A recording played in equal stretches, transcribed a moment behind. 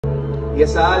Y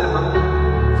esa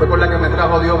alma fue con la que me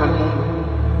trajo Dios al mundo.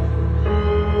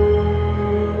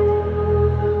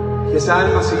 Y esa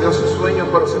alma siguió sus sueños,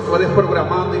 pero se fue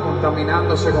desprogramando y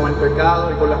contaminándose con el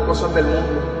pecado y con las cosas del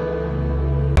mundo.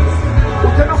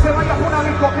 Usted no se vaya por una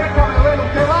discoteca a beber,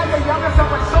 usted vaya y llame a esa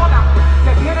persona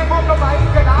que tiene en otro país,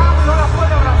 que la ama y no la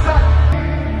puede abrazar.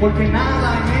 Porque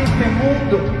nada en este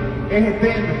mundo es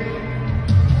eterno.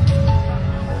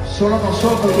 Solo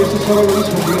nosotros, y eso solo lo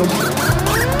hizo Dios.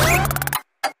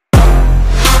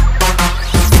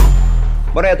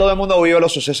 Bueno, ya todo el mundo vio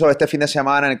los sucesos de este fin de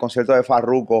semana en el concierto de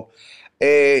Farruko.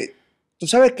 Tú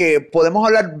sabes que podemos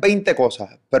hablar 20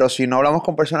 cosas, pero si no hablamos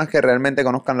con personas que realmente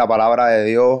conozcan la palabra de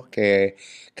Dios, que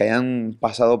hayan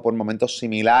pasado por momentos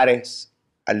similares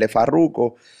al de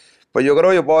Farruko, pues yo creo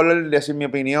que yo puedo hablar y decir mi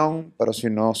opinión, pero si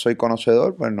no soy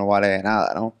conocedor, pues no vale de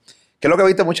nada, ¿no? Que es lo que he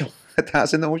visto mucho, están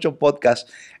haciendo muchos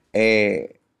podcasts,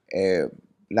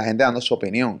 la gente dando su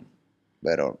opinión,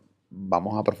 pero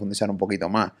vamos a profundizar un poquito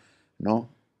más, ¿no?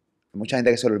 Hay mucha gente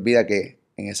que se le olvida que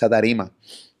en esa tarima,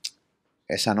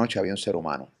 esa noche había un ser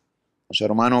humano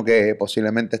que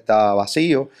posiblemente estaba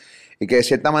vacío y que de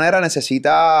cierta manera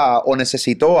necesita o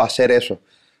necesitó hacer eso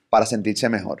para sentirse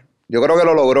mejor. Yo creo que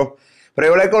lo logró. Pero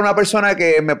yo hablé con una persona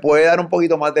que me puede dar un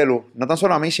poquito más de luz, no tan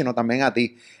solo a mí, sino también a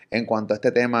ti, en cuanto a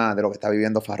este tema de lo que está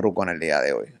viviendo Farruko en el día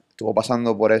de hoy. Estuvo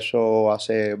pasando por eso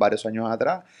hace varios años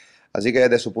atrás, así que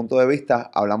desde su punto de vista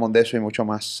hablamos de eso y mucho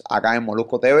más. Acá en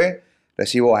Molusco TV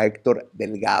recibo a Hector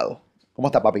Delgado. ¿Cómo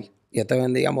está, papi? Dios te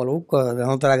bendiga, Molusco.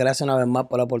 Dándote las gracias una vez más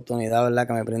por la oportunidad, ¿verdad?,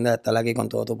 que me brinda de estar aquí con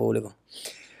todo tu público.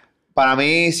 Para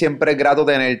mí siempre es grato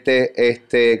tenerte.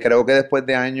 Creo que después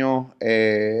de años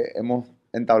hemos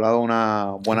entablado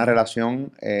una buena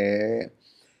relación.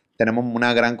 Tenemos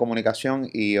una gran comunicación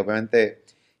y obviamente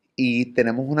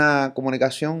tenemos una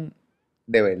comunicación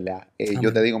de verdad.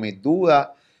 Yo te digo mis dudas,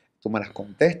 tú me las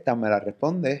contestas, me las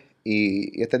respondes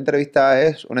y esta entrevista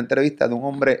es una entrevista de un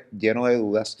hombre lleno de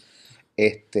dudas.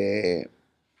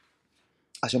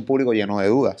 Hace un público lleno de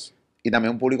dudas y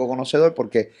también un público conocedor,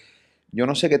 porque yo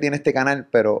no sé qué tiene este canal,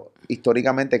 pero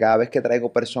históricamente cada vez que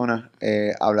traigo personas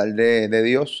a hablar de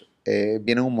Dios,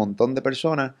 vienen un montón de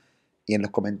personas y en los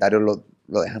comentarios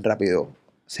lo dejan rápido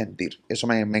sentir. Eso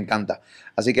me encanta.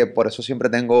 Así que por eso siempre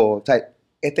tengo... O sea,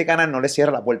 este canal no le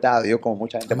cierra la puerta a Dios como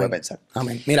mucha gente puede pensar.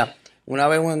 Amén. Mira, una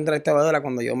vez una entrevistadora,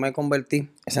 cuando yo me convertí,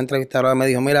 esa entrevistadora me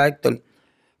dijo: mira, Héctor,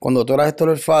 cuando tú eras Héctor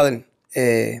el Father,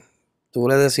 tú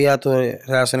le decías a tus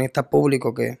relacionistas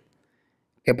públicos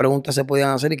qué preguntas se podían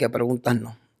hacer y qué preguntas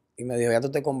no. Y me dijo: ya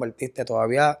tú te convertiste,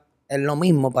 todavía es lo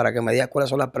mismo para que me digas cuáles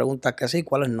son las preguntas que sí y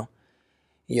cuáles no.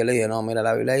 Y yo le dije: no, mira,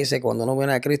 la Biblia dice que cuando uno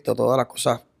viene a Cristo, todas las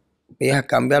cosas viejas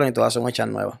cambiaron y todas son hechas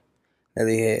nuevas. Le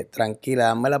dije: tranquila,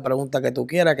 dame la pregunta que tú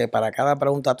quieras, que para cada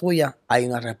pregunta tuya hay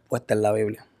una respuesta en la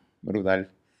Biblia. Brutal,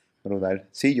 brutal.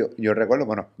 Sí, yo recuerdo,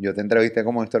 bueno, yo te entrevisté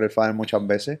como Héctor el Father muchas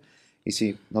veces y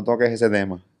sí, no toques ese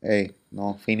tema. Ey,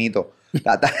 no, finito.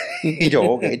 Y yo,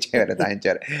 ok, chévere, está bien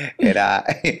chévere.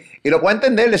 Y lo puedo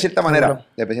entender de cierta manera.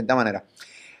 De cierta manera.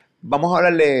 Vamos a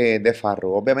hablar de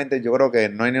Farruko. Obviamente yo creo que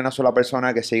no hay ni una sola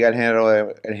persona que siga el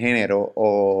género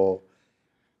o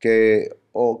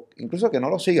incluso que no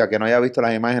lo siga, que no haya visto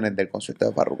las imágenes del concierto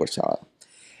de Farruko el sábado.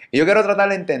 Y yo quiero tratar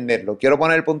de entenderlo. Quiero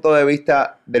poner el punto de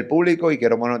vista del público y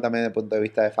quiero poner también el punto de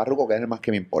vista de Farruko, que es el más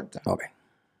que me importa. Ok.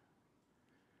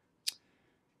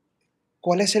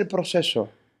 ¿Cuál es el proceso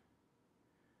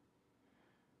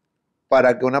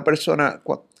para que una persona,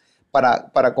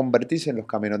 para convertirse en los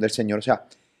caminos del Señor? O sea,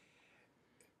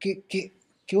 ¿qué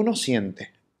uno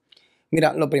siente?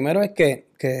 Mira, lo primero es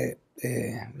que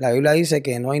la Biblia dice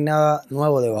que no hay nada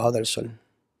nuevo debajo del sol.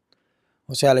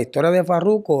 O sea, la historia de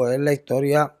Farruko es la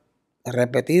historia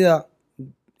repetida,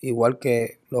 igual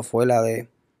que lo fue la de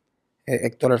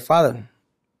Hector el Father.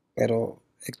 Pero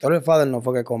Hector el Father no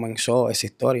fue que comenzó esa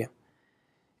historia.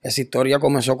 Esa historia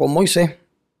comenzó con Moisés,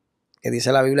 que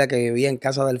dice la Biblia que vivía en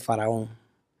casa del faraón.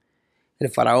 El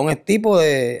faraón es tipo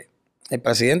el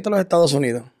presidente de los Estados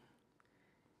Unidos.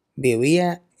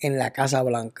 Vivía en la Casa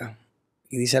Blanca.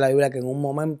 Y dice la Biblia que en un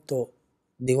momento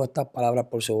dijo estas palabras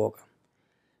por su boca: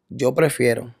 yo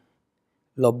prefiero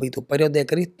los vituperios de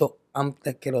Cristo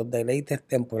antes que los deleites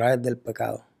temporales del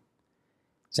pecado.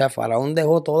 O sea, Faraón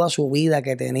dejó toda su vida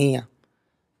que tenía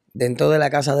dentro de la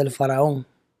casa del faraón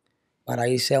para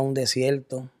irse a un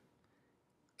desierto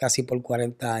casi por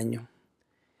 40 años.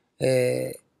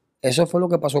 Eso fue lo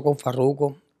que pasó con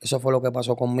Farruko, eso fue lo que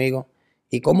pasó conmigo.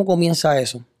 ¿Y cómo comienza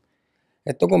eso?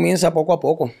 Esto comienza poco a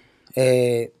poco.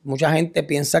 Mucha gente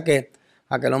piensa que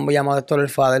aquel hombre llamado Hector el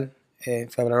Father,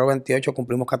 febrero 28,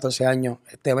 cumplimos 14 años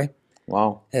este mes.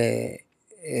 Wow.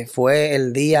 Fue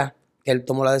el día que él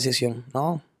tomó la decisión.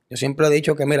 No, Yo siempre he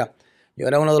dicho que, mira, yo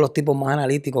era uno de los tipos más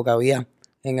analíticos que había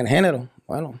en el género.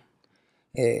 Bueno,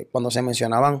 cuando se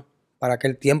mencionaban para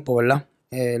aquel tiempo, ¿verdad?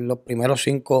 Los primeros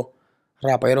 5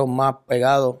 raperos más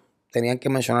pegados tenían que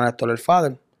mencionar a Héctor el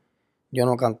Father. Yo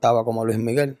no cantaba como Luis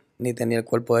Miguel, ni tenía el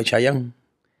cuerpo de Chayanne.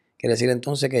 Quiere decir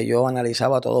entonces que yo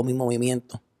analizaba todos mis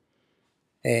movimientos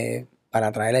para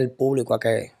atraer al público a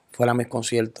que fuera a mis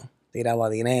conciertos. Tiraba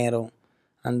dinero,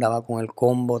 andaba con el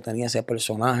combo, tenía ese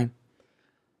personaje.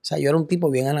 O sea, yo era un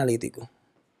tipo bien analítico.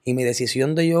 Y mi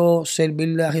decisión de yo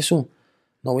servirle a Jesús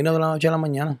no vino de la noche a la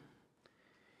mañana.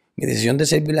 Mi decisión de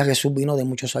servirle a Jesús vino de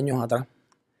muchos años atrás.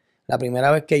 La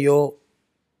primera vez que yo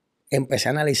empecé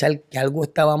a analizar que algo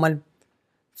estaba mal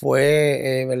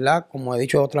fue, ¿verdad? Como he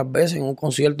dicho otras veces, en un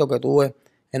concierto que tuve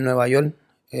en Nueva York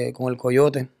con el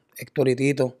Coyote, Héctor y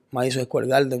Tito, Madison Square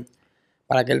Garden.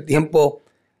 Para aquel tiempo,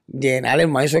 llenar el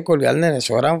Madison Square Garden,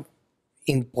 eso era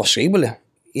imposible.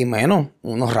 Y menos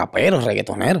unos raperos,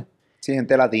 reggaetoneros. Sí,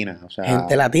 gente latina. O sea,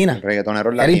 Gente latina.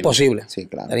 Reggaetoneros Era latinos. imposible. Sí,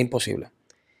 claro. Era imposible.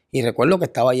 Y recuerdo que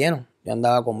estaba lleno. Yo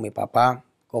andaba con mi papá,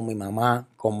 con mi mamá,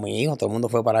 con mi hijo. Todo el mundo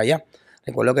fue para allá.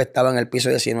 Recuerdo que estaba en el piso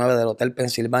 19 del Hotel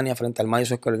Pensilvania frente al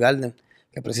Madison Square Garden,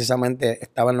 que precisamente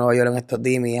estaba en Nueva York en estos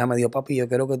días. Y mi hija me dijo, papi, yo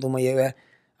quiero que tú me lleves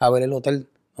a ver el hotel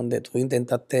donde tú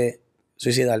intentaste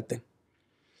suicidarte.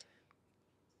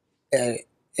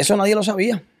 Eso nadie lo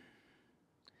sabía.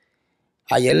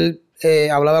 Ayer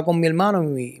hablaba con mi hermano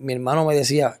y mi hermano me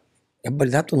decía, es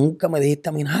verdad, tú nunca me dijiste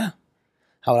a mí nada.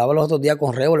 Hablaba los otros días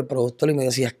con Rebo, el productor, y me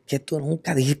decía, es que tú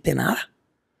nunca dijiste nada.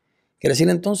 Quiere decir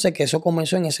entonces que eso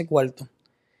comenzó en ese cuarto.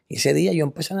 Y ese día yo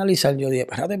empecé a analizar, yo dije,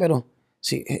 espérate, pero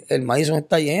si el Madison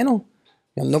está lleno,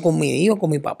 yo ando con mi hijo,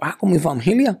 con mi papá, con mi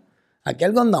familia, aquí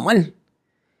algo anda mal.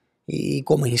 Y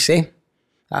comencé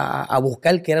a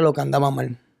buscar qué era lo que andaba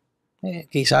mal.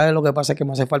 Quizás lo que pasa es que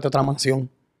me hace falta otra mansión.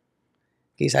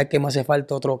 Quizás que me hace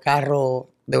falta otro carro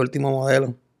de último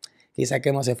modelo. Quizás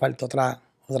que me hace falta otra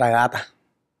gata.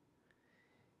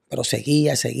 Pero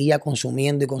seguía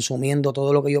consumiendo y consumiendo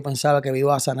todo lo que yo pensaba que me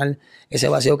iba a sanar ese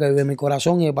vacío que vive en mi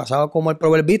corazón. Y me pasaba como el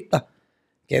proverbista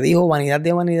que dijo, vanidad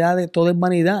de vanidades, todo es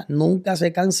vanidad. Nunca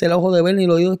se cansa el ojo de ver ni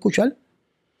el oído de escuchar.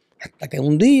 Hasta que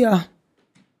un día,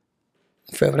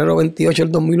 febrero 28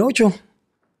 del 2008,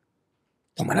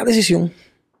 tomé la decisión.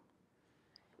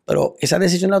 Pero esa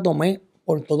decisión la tomé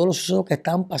por todos los sucesos que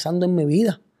estaban pasando en mi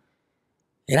vida.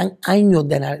 Eran años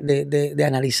de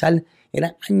analizar,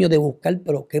 eran años de buscar,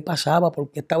 pero ¿qué pasaba?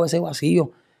 ¿Por qué estaba ese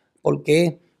vacío? ¿Por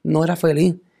qué no era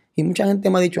feliz? Y mucha gente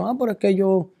me ha dicho, pero es que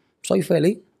yo soy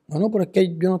feliz. Bueno, pero es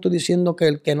que yo no estoy diciendo que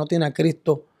el que no tiene a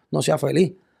Cristo no sea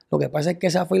feliz. Lo que pasa es que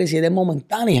esa felicidad es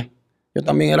momentánea. Yo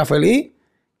también era feliz.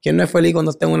 ¿Quién no es feliz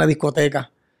cuando está en una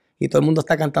discoteca y todo el mundo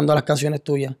está cantando las canciones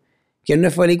tuyas? ¿Quién no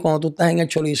es feliz cuando tú estás en el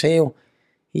choliseo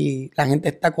y la gente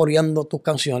está coreando tus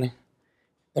canciones?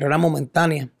 Pero era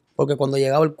momentánea, porque cuando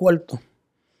llegaba al cuarto,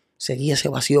 seguía ese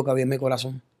vacío que había en mi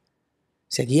corazón.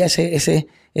 Seguía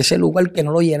ese lugar que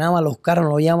no lo llenaba los carros,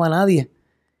 no lo llenaba nadie.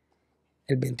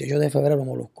 El 28 de febrero,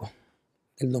 Molusco,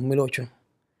 del 2008,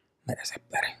 me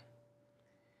desesperé.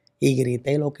 Y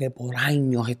grité lo que por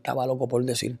años estaba loco por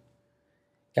decir.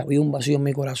 Que había un vacío en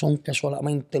mi corazón que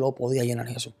solamente lo podía llenar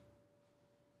Jesús.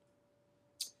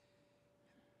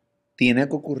 Tiene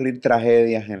que ocurrir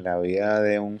tragedias en la vida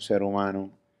de un ser humano.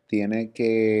 Tiene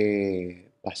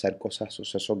que pasar cosas,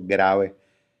 sucesos graves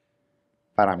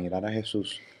para mirar a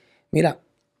Jesús. Mira,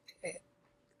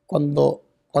 cuando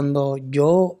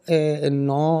yo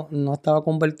no estaba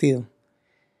convertido,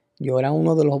 yo era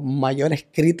uno de los mayores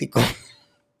críticos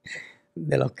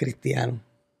de los cristianos.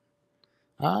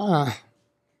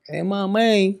 Qué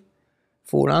mamey.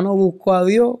 Fulano buscó a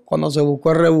Dios cuando se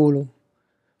buscó el rebulo.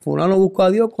 Fulano buscó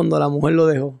a Dios cuando la mujer lo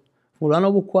dejó.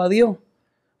 Fulano buscó a Dios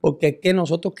porque es que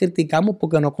nosotros criticamos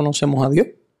porque no conocemos a Dios.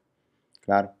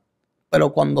 Claro.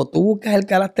 Pero cuando tú buscas el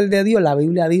carácter de Dios, la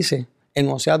Biblia dice en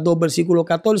Oseas 2, versículo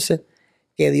 14,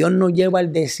 que Dios nos lleva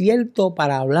al desierto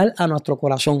para hablar a nuestro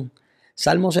corazón.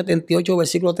 Salmo 78,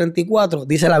 versículo 34,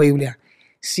 dice la Biblia,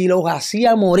 si los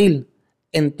hacía morir,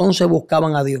 entonces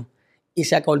buscaban a Dios y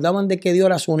se acordaban de que Dios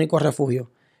era su único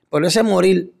refugio. Pero ese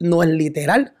morir no es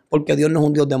literal, porque Dios no es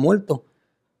un Dios de muertos.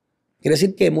 Quiere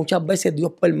decir que muchas veces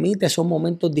Dios permite esos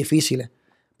momentos difíciles,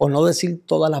 por no decir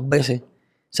todas las veces.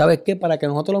 ¿Sabes qué? Para que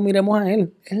nosotros lo miremos a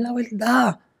Él. Es la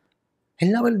verdad. Es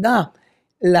la verdad.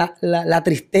 La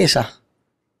tristeza,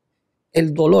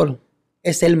 el dolor,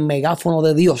 es el megáfono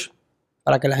de Dios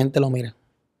para que la gente lo mire.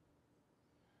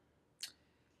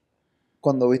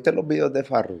 Cuando viste los videos de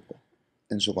Farruko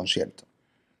en su concierto,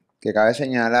 que cabe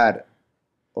señalar,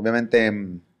 obviamente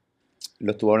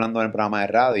lo estuve hablando en el programa de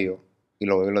radio y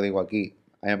lo digo aquí,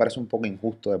 a mí me parece un poco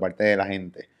injusto de parte de la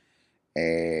gente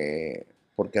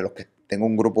porque tengo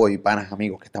un grupo de panas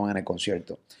amigos que estaban en el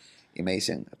concierto y me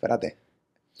dicen, espérate,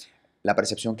 la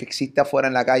percepción que existe afuera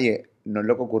en la calle no es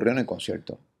lo que ocurrió en el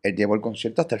concierto. Él llevó el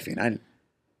concierto hasta el final.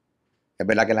 Es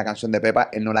verdad que la canción de Pepa,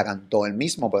 él no la cantó él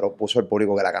mismo, pero puso al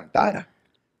público que la cantara.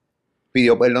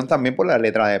 Pidió perdón también por la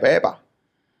letra de Pepa.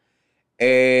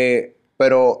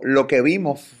 Pero lo que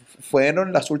vimos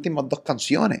fueron las últimas 2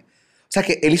 canciones. O sea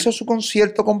que él hizo su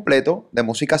concierto completo de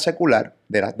música secular,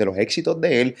 de los éxitos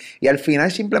de él, y al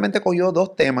final simplemente cogió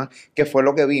 2 temas, que fue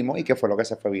lo que vimos y que fue lo que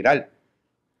se fue viral.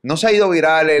 No se ha ido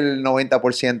viral el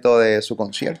 90% de su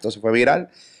concierto, se fue viral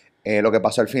lo que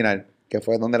pasó al final, que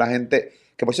fue donde la gente,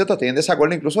 que por cierto, estoy en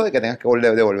desacuerdo incluso de que tengas que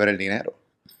devolver el dinero,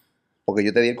 porque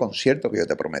yo te di el concierto que yo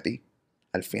te prometí.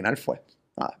 Al final fue.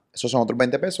 Nada, esos son otros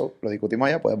 20 pesos, lo discutimos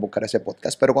allá, puedes buscar ese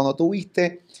podcast. Pero cuando tú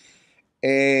viste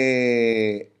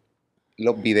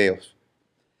los videos,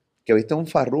 que viste un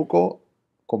Farruko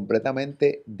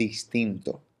completamente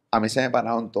distinto, a mí se me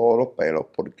pararon todos los pelos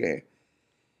porque,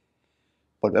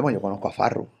 volvemos, yo conozco a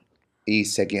Farru y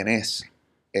sé quién es.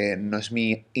 No es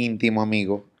mi íntimo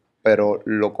amigo, pero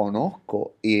lo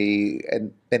conozco y he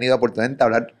tenido oportunidad de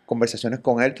entablar conversaciones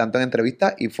con él, tanto en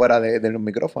entrevistas y fuera de los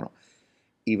micrófonos.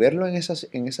 Y verlo en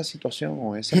esa situación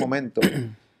o en ese momento,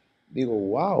 digo,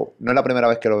 wow, no es la primera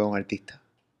vez que lo veo a un artista.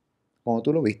 Cuando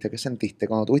tú lo viste, ¿qué sentiste?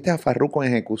 Cuando tú viste a Farruko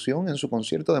en ejecución en su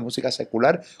concierto de música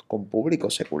secular con público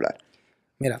secular.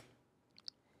 Mira,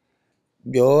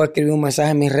 yo escribí un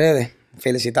mensaje en mis redes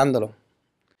felicitándolo,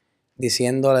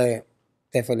 diciéndole,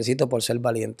 te felicito por ser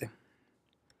valiente.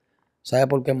 ¿Sabes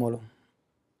por qué, Molo?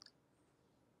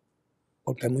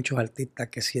 Porque hay muchos artistas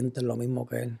que sienten lo mismo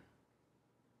que él,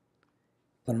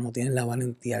 pero no tienen la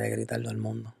valentía de gritarlo al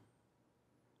mundo.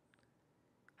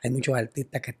 Hay muchos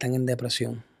artistas que están en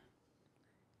depresión,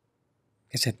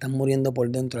 que se están muriendo por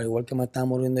dentro, al igual que me estaba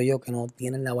muriendo yo, que no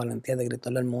tienen la valentía de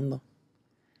gritarle al mundo.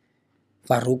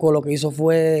 Farruko lo que hizo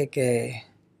fue que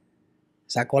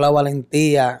sacó la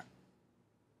valentía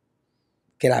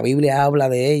que la Biblia habla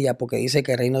de ella, porque dice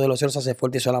que el reino de los cielos se hace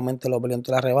fuerte y solamente los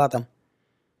valientes la arrebatan,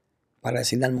 para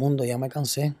decirle al mundo, ya me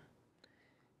cansé.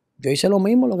 Yo hice lo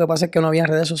mismo, lo que pasa es que no había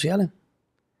redes sociales.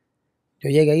 Yo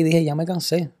llegué y dije, ya me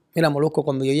cansé. Mira, Molusco,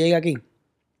 cuando yo llegué aquí,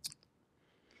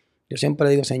 yo siempre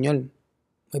digo, Señor,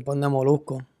 me pone a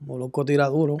Molusco. Molusco tira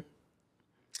duro.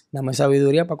 Dame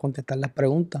sabiduría para contestar las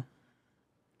preguntas.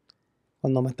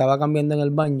 Cuando me estaba cambiando en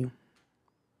el baño,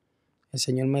 el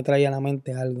Señor me traía a la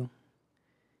mente algo.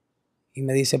 Y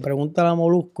me dice, pregúntale a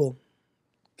Molusco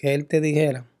que él te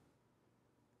dijera.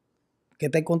 ¿Qué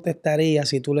te contestaría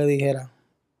si tú le dijeras,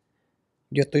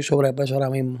 yo estoy sobrepeso ahora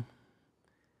mismo,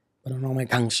 pero no me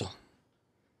canso,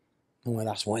 no me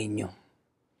da sueño?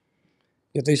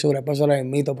 Yo estoy sobrepeso ahora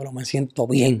mismo, pero me siento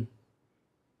bien.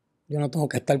 Yo no tengo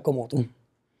que estar como tú.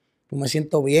 Yo me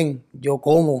siento bien, yo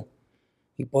como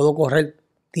y puedo correr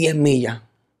 10 millas.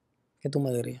 ¿Qué tú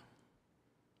me dirías?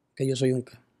 Que yo soy un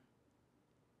qué.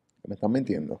 ¿Me estás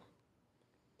mintiendo?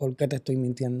 ¿Por qué te estoy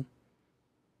mintiendo?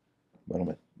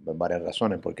 Bueno, varias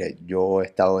razones, porque yo he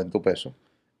estado en tu peso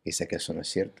y sé que eso no es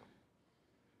cierto.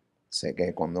 Sé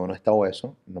que cuando uno está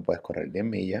obeso no puedes correr 10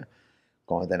 millas.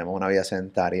 Cuando tenemos una vida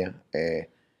sedentaria,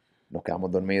 nos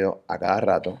quedamos dormidos a cada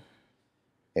rato,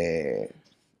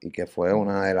 y que fue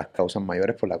una de las causas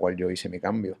mayores por la cual yo hice mi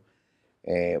cambio,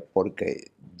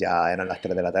 porque ya eran las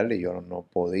 3 de la tarde y yo no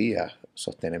podía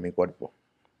sostener mi cuerpo.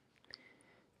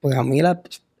 Pues a mí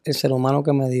el ser humano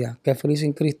que me diga que es feliz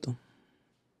sin Cristo,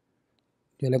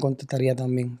 yo le contestaría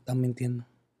también, estás mintiendo.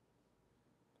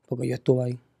 Porque yo estuve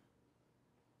ahí.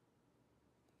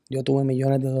 Yo tuve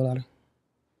millones de dólares.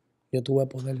 Yo tuve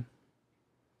poder.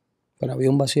 Pero había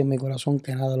un vacío en mi corazón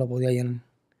que nada lo podía llenar.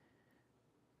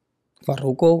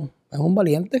 Farruko es un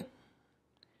valiente.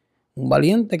 Un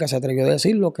valiente que se atrevió a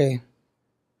decir lo que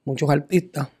muchos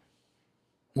artistas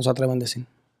no se atreven a decir.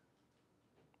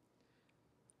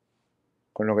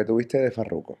 Con lo que tuviste de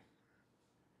Farruko,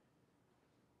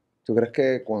 ¿tú crees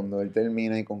que cuando él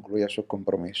termina y concluya sus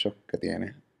compromisos que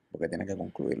tiene, porque tiene que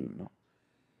concluirlo, ¿no?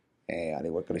 Al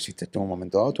igual que lo hiciste tú en un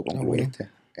momento dado, tú concluiste.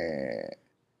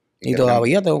 Y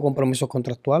todavía tengo compromisos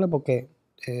contractuales porque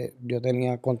yo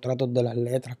tenía contratos de las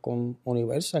letras con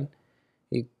Universal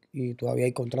y todavía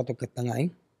hay contratos que están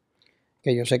ahí,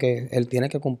 que yo sé que él tiene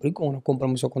que cumplir con unos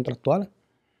compromisos contractuales.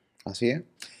 Así es.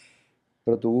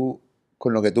 Pero tú,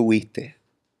 con lo que tú viste,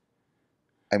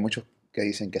 hay muchos que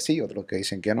dicen que sí, otros que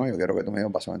dicen que no. Yo quiero que tú me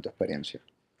digas basado en tu experiencia.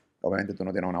 Obviamente tú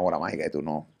no tienes una bola mágica y tú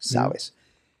no sabes.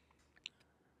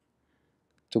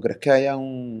 ¿Tú crees que haya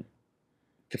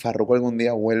que Farruko algún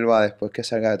día vuelva después que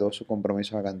salga de todos sus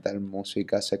compromisos a cantar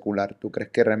música secular? ¿Tú crees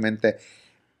que realmente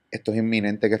esto es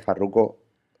inminente, que Farruko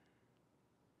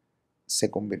se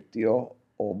convirtió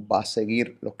o va a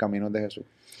seguir los caminos de Jesús?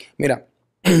 Mira,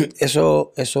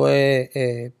 eso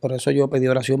es, por eso yo pedí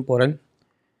oración por él.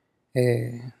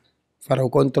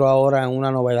 Farruko entró ahora en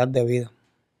una novedad de vida.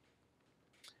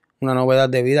 Una novedad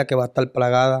de vida que va a estar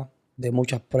plagada de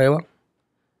muchas pruebas,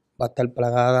 va a estar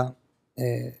plagada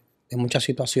de muchas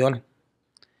situaciones,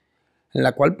 en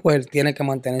la cual pues él tiene que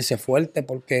mantenerse fuerte,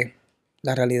 porque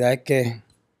la realidad es que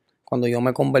cuando yo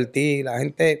me convertí, la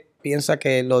gente piensa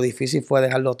que lo difícil fue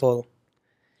dejarlo todo,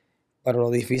 pero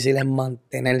lo difícil es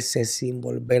mantenerse sin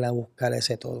volver a buscar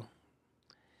ese todo.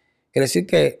 Quiere decir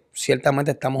que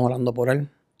ciertamente estamos orando por él,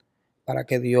 para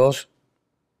que Dios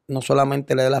no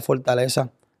solamente le dé la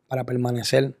fortaleza para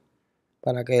permanecer,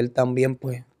 para que él también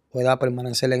pues pueda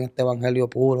permanecer en este evangelio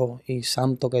puro y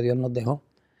santo que Dios nos dejó.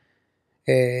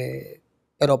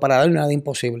 Pero para él nada es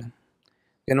imposible.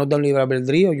 Dios nos da un libre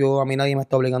albedrío. A mí nadie me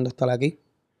está obligando a estar aquí.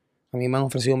 A mí me han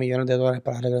ofrecido millones de dólares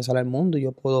para regresar al mundo y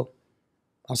yo puedo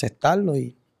aceptarlo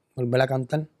y volver a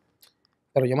cantar.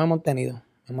 Pero yo me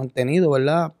he mantenido,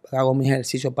 ¿verdad? Hago mis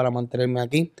ejercicios para mantenerme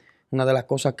aquí. Una de las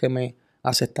cosas que me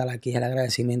hace estar aquí es el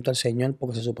agradecimiento al Señor,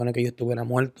 porque se supone que yo estuviera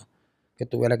muerto, que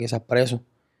estuviera quizás preso.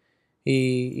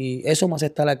 Y eso me hace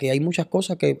estar aquí. Hay muchas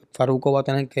cosas que Farruko va a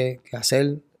tener que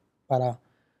hacer para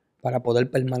poder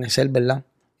permanecer, ¿verdad?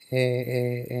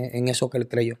 En eso que él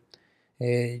creyó.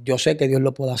 Yo sé que Dios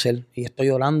lo puede hacer y estoy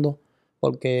orando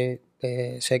porque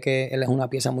sé que Él es una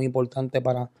pieza muy importante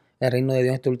para el reino de Dios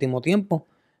en este último tiempo,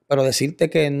 pero decirte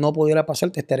que no pudiera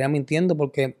pasar te estaría mintiendo,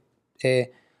 porque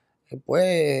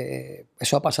pues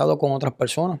eso ha pasado con otras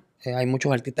personas. Hay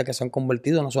muchos artistas que se han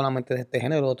convertido, no solamente de este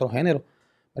género, de otros géneros,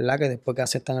 ¿verdad? Que después que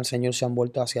aceptan al Señor se han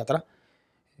vuelto hacia atrás.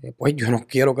 Pues yo no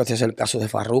quiero que ese sea el caso de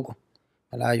Farruko,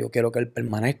 ¿verdad? Yo quiero que él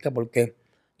permanezca, porque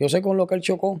yo sé con lo que él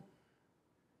chocó.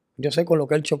 Yo sé con lo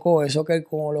que él chocó,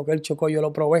 con lo que él chocó yo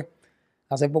lo probé.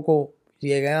 Hace poco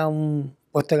llegué a un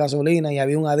puesto de gasolina y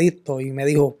había un adicto y me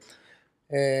dijo,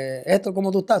 Héctor,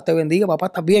 ¿cómo tú estás? Te bendiga, papá,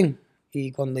 ¿estás bien?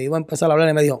 Y cuando iba a empezar a hablar,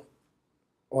 él me dijo,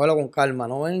 cógelo con calma,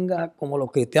 no venga como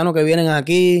los cristianos que vienen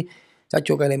aquí,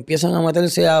 chacho, que le empiezan a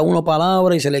meterse a uno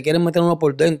palabras y se le quieren meter uno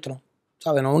por dentro.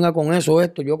 ¿Sabes? No venga con eso,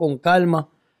 yo con calma.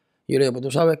 Y yo le digo, pues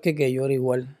tú sabes qué, que yo era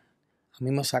igual. A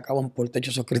mí me sacaban por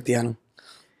techo esos cristianos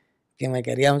que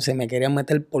se me querían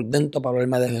meter por dentro para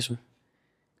hablarme de Jesús.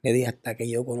 Le dije, hasta que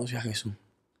yo conocí a Jesús.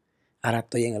 Ahora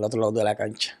estoy en el otro lado de la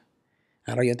cancha.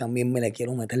 Ahora yo también me le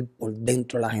quiero meter por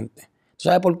dentro a la gente. ¿Tú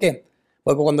sabes por qué?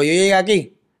 Porque cuando yo llegué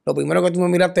aquí, lo primero que tú me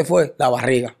miraste fue la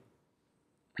barriga.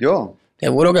 ¿Yo?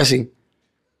 Seguro que sí.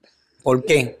 ¿Por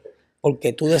qué?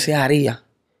 Porque tú desearías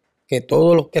que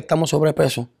todos los que estamos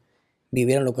sobrepeso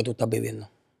vivieran lo que tú estás viviendo.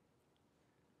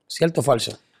 ¿Cierto o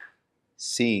falso?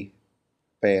 Sí,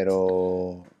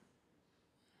 pero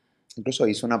incluso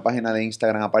hice una página de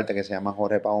Instagram aparte que se llama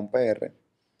Jorge Pavón PR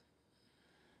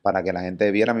para que la gente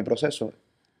viera mi proceso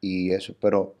y eso,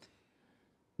 pero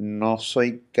no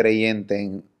soy creyente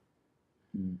en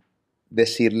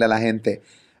decirle a la gente,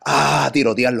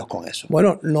 tirotearlos con eso.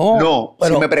 Bueno, no. No,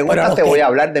 si me preguntas te voy a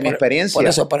hablar de mi experiencia. Por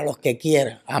eso, para los que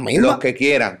quieran. A mí los que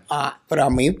quieran. Pero a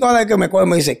mí cada vez que me coge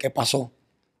me dice, ¿qué pasó?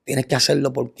 Tienes que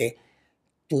hacerlo porque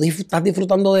tú estás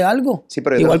disfrutando de algo. Sí,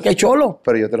 pero igual que Cholo.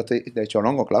 Pero yo te lo estoy, de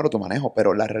Cholongo, claro, tu manejo.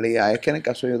 Pero la realidad es que en el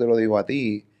caso yo te lo digo a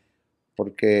ti,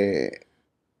 porque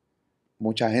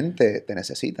mucha gente te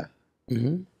necesita.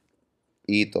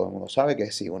 Y todo el mundo sabe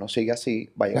que si uno sigue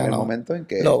así, va a llegar el momento en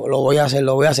que... Lo voy a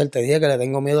hacer. Te dije que le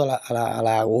tengo miedo a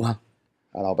la aguja.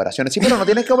 A las operaciones. Sí, pero no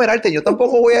tienes que operarte. Yo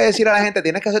tampoco voy a decir a la gente,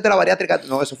 tienes que hacerte la bariátrica.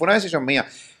 No, eso fue una decisión mía.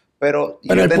 Pero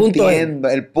yo te entiendo.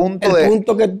 El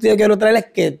punto que te quiero traer es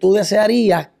que tú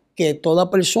desearías que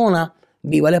toda persona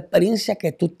viva la experiencia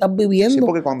que tú estás viviendo. Sí,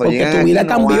 porque cuando llegan tu vida aquí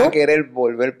no van a querer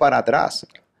volver para atrás.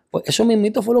 Pues eso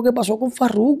mismito fue lo que pasó con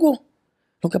Farruko.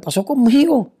 Lo que pasó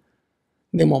conmigo.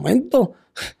 De momento,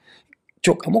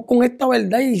 chocamos con esta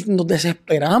verdad y nos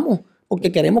desesperamos porque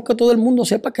queremos que todo el mundo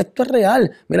sepa que esto es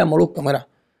real. Mira, Molusco, mira,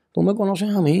 tú me conoces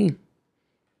a mí.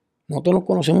 Nosotros nos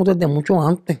conocemos desde mucho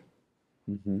antes.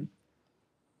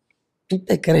 ¿Tú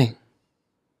te crees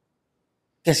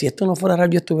que si esto no fuera real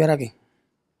yo estuviera aquí?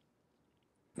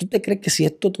 ¿Tú te crees que si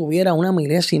esto tuviera una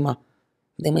milésima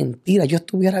de mentira yo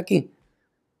estuviera aquí?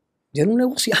 Yo era un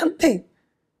negociante.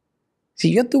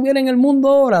 Si yo estuviera en el mundo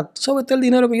ahora, tú sabes todo el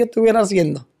dinero que yo estuviera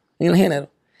haciendo en el género.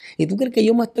 ¿Y tú crees que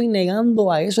yo me estoy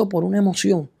negando a eso por una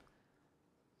emoción?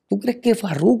 ¿Tú crees que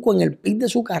Farruko en el pic de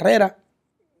su carrera,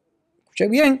 escuche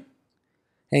bien,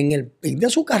 en el pic de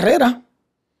su carrera,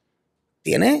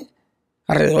 tiene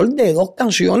alrededor de 2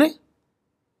 canciones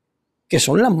que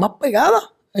son las más pegadas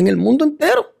en el mundo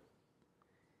entero?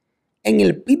 En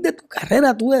el pic de tu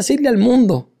carrera, tú decirle al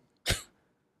mundo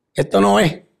Esto no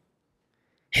es.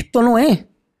 Esto no es.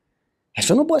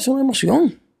 Eso no puede ser una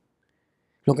emoción.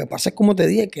 Lo que pasa es, como te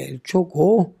dije, que él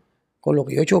chocó con lo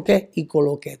que yo choqué y con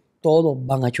lo que todos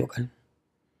van a chocar.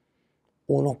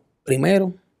 Unos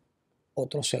primero,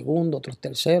 otros segundo, otros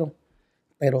tercero,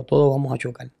 pero todos vamos a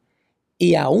chocar.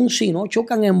 Y aun si no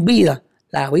chocan en vida,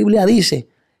 la Biblia dice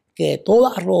que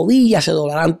toda rodilla se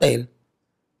doblará ante él.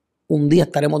 Un día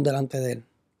estaremos delante de él.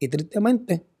 Y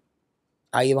tristemente,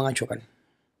 ahí van a chocar.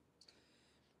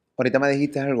 Ahorita me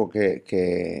dijiste algo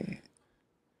que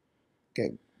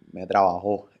me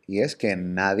trabajó, y es que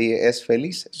nadie es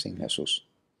feliz sin Jesús.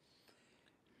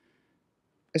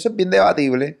 Eso es bien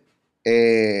debatible,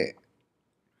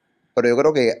 pero yo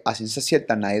creo que a ciencia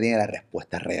cierta nadie tiene la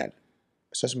respuesta real.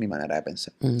 Eso es mi manera de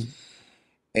pensar.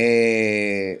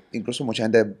 Incluso mucha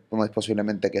gente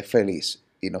posiblemente que es feliz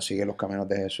y no sigue los caminos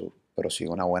de Jesús, pero sigue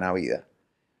una buena vida.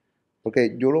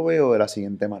 Porque yo lo veo de la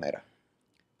siguiente manera.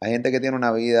 Hay gente que tiene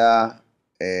una vida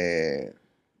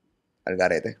al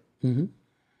garete,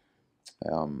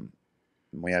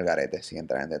 muy al garete, sin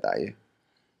entrar en detalle.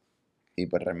 Y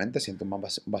pues realmente siente un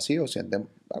vacío,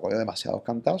 ha cogido demasiados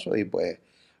cantazos y pues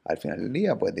al final del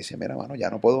día pues dice, mira, mano, ya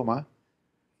no puedo más.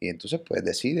 Y entonces pues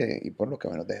decide ir por los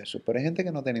caminos de Jesús. Pero hay gente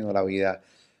que no ha tenido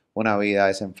una vida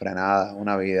desenfrenada,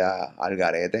 una vida al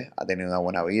garete, ha tenido una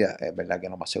buena vida. Es verdad que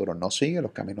lo más seguro no sigue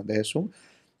los caminos de Jesús.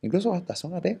 Incluso hasta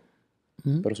son ateos,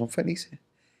 pero son felices.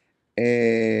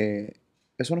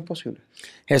 Eso no es posible.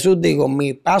 Jesús dijo,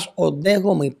 mi paz os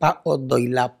dejo, mi paz os doy.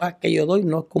 La paz que yo doy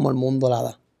no es como el mundo la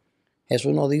da.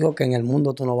 Jesús no dijo que en el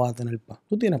mundo tú no vas a tener paz.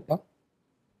 Tú tienes paz.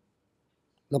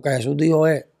 Lo que Jesús dijo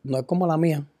es, no es como la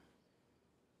mía.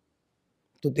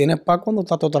 Tú tienes paz cuando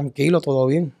está todo tranquilo, todo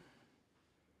bien.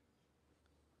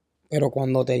 Pero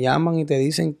cuando te llaman y te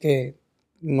dicen que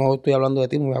no estoy hablando de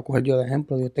ti, me voy a coger yo de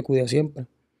ejemplo, Dios te cuide siempre.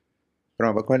 Pero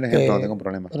me puedes coger el ejemplo, no tengo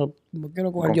problema. Pero no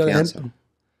quiero coger yo de ejemplo.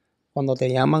 Cuando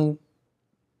te llaman,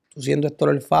 tú siendo Héctor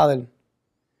el Father,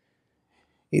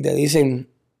 y te dicen,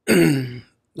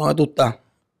 ¿dónde tú estás?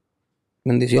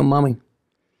 Bendición, mami.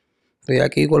 Estoy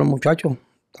aquí con los muchachos.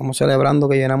 Estamos celebrando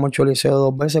que llenamos el Choliseo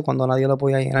 2 veces cuando nadie lo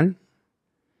podía llenar.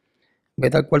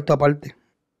 Vete al cuarto aparte,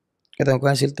 que tengo que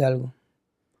decirte algo.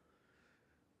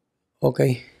 Ok,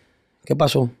 ¿qué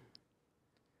pasó?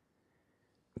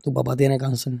 Tu papá tiene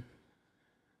cáncer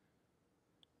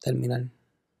terminal.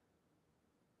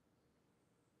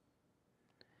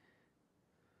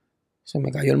 Se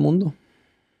me cayó el mundo.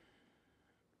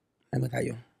 Se me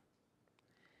cayó.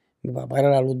 Mi papá era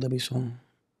la luz de mis ojos.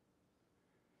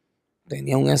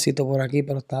 Tenía un éxito por aquí,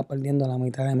 pero estaba perdiendo la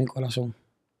mitad de mi corazón.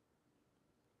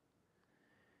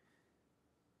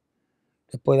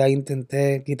 Después de ahí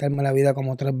intenté quitarme la vida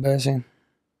como 3 veces.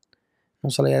 No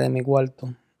salía de mi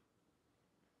cuarto.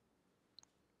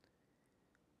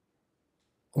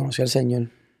 Conocí al Señor.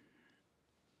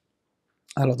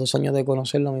 A los 2 años de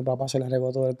conocerlo, a mi papá se le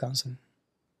regó todo el cáncer.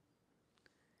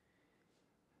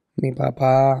 Mi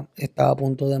papá estaba a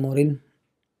punto de morir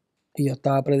y yo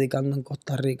estaba predicando en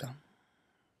Costa Rica.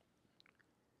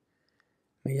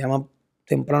 Me llaman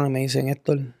temprano y me dicen,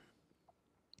 Héctor,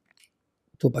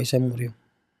 tu país se murió.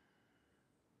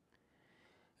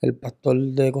 El pastor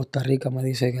de Costa Rica me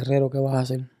dice, guerrero, ¿qué vas a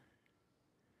hacer?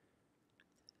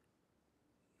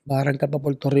 ¿Vas a arrancar para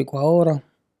Puerto Rico ahora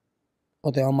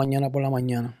o te vas mañana por la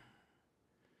mañana?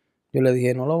 Yo le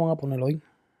dije, no lo van a poner hoy.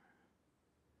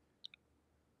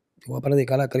 Yo voy a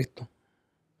predicar a Cristo.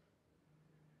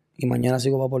 Y mañana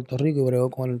sigo para Puerto Rico y brego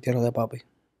con el entierro de papi.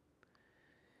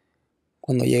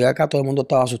 Cuando llegué acá todo el mundo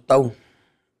estaba asustado.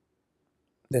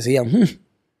 Decían,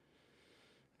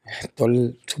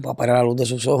 su papá era la luz de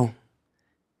sus ojos.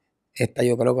 Esta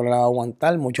yo creo que no la va a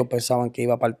aguantar. Muchos pensaban que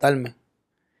iba a apartarme.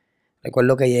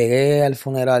 Recuerdo que llegué al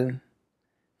funeral.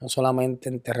 No solamente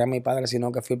enterré a mi padre,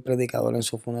 sino que fui el predicador en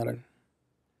su funeral.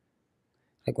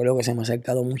 Recuerdo que se me han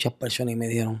acercado muchas personas y me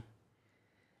dijeron,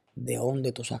 ¿de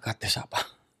dónde tú sacaste esa paz?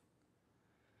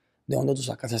 ¿De dónde tú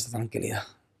sacaste esa tranquilidad?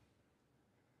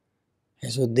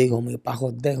 Jesús dijo, mi paz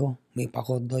os dejo, mi paz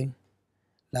os doy.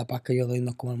 La paz que yo doy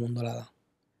no es como el mundo la da.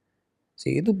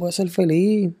 Sí, tú puedes ser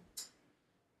feliz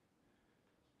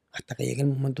hasta que llegue el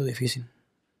momento difícil.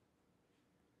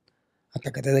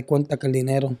 Hasta que te des cuenta que el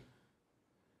dinero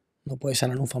no puede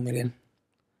sanar un familiar.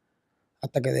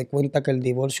 Hasta que te des cuenta que el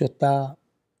divorcio está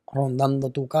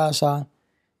rondando tu casa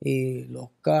y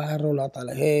los carros, la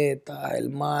tarjeta,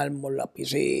 el mármol, la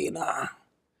piscina.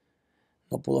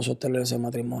 No pudo sostener ese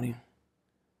matrimonio.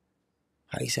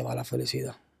 Ahí se va la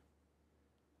felicidad.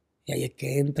 Y ahí es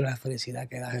que entra la felicidad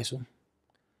que da Jesús.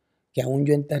 Que aún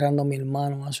yo enterrando a mi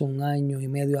hermano hace 1 año y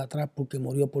medio atrás porque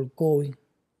murió por COVID,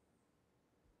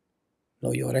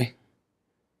 lo lloré.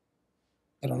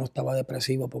 pero no estaba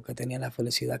depresivo porque tenía la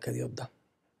felicidad que Dios da.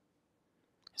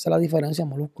 Esa es la diferencia,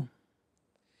 Molusco.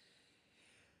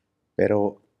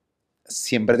 Pero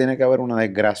siempre tiene que haber una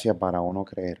desgracia para uno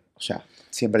creer. O sea,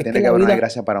 siempre Es tiene que que la haber una vida...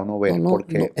 desgracia para uno ver. No,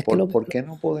 Porque, es que ¿por qué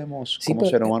no podemos, sí, como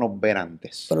seres humanos, ver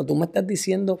antes? pero tú me estás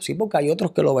diciendo, sí, porque hay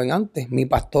otros que lo ven antes. Mi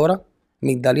pastora,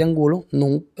 Migdalia Angulo,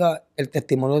 nunca, el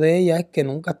testimonio de ella es que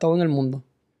nunca ha estado en el mundo.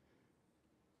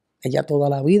 Ella toda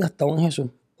la vida ha estado en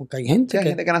Jesús. Porque hay Sí, gente hay que...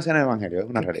 gente que nace en el Evangelio, es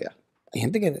una realidad. Hay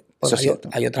gente que... Eso Pero es cierto.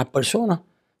 hay otras personas,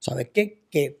 ¿sabes qué?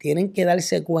 Que tienen que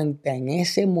darse cuenta en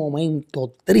ese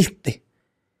momento triste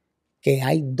que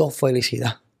hay dos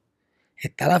felicidades.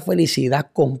 Está la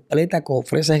felicidad completa que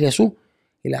ofrece Jesús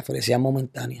y la felicidad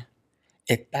momentánea.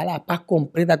 Está la paz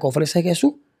completa que ofrece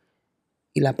Jesús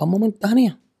y la paz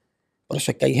momentánea. Por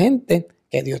eso es que hay gente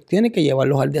que Dios tiene que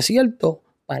llevarlos al desierto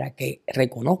para que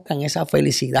reconozcan esa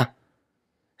felicidad.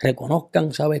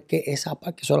 Reconozcan, ¿sabes qué? Esa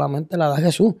paz que solamente la da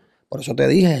Jesús. Por eso te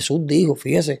dije, Jesús dijo,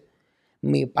 fíjese,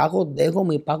 mi paz os dejo,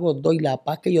 mi paz os doy. La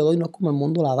paz que yo doy no es como el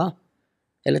mundo la da.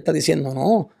 Él está diciendo,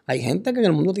 no, hay gente que en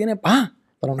el mundo tiene paz,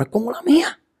 pero no es como la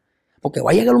mía. Porque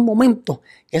va a llegar un momento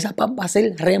que esa paz va a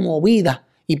ser removida.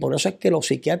 Y por eso es que los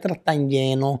psiquiatras están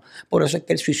llenos, por eso es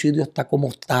que el suicidio está como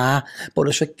está, por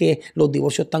eso es que los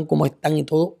divorcios están como están y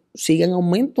todo sigue en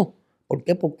aumento. ¿Por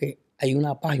qué? Porque hay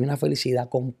una paz y una felicidad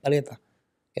completa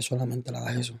que solamente la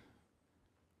da Jesús.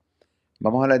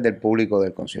 Vamos a hablar del público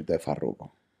del concierto de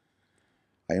Farruko.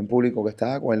 Hay un público que está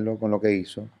de acuerdo con lo que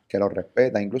hizo, que lo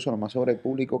respeta, incluso lo más sobre el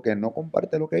público que no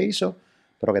comparte lo que hizo,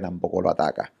 pero que tampoco lo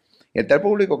ataca. Y está el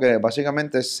público que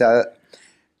básicamente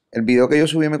el video que yo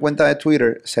subí en mi cuenta de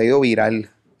Twitter se ha ido viral.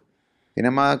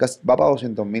 Va para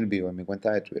 200,000 views en mi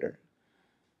cuenta de Twitter.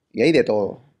 Y hay de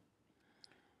todo.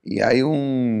 Y hay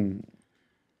un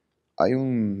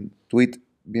tweet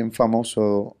bien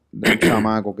famoso de un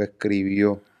chamaco que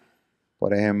escribió,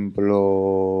 por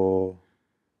ejemplo,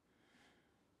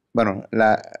 bueno,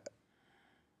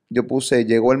 yo puse,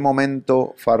 llegó el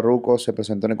momento, Farruko se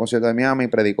presentó en el concierto de Miami y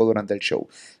predicó durante el show.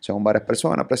 Según varias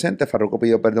personas presentes, Farruko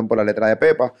pidió perdón por la letra de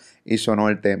Pepa y sonó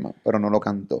el tema, pero no lo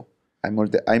cantó.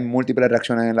 Hay múltiples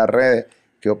reacciones en las redes.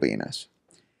 ¿Qué opinas?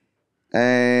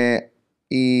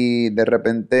 Y de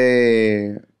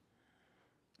repente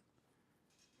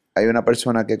hay una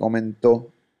persona que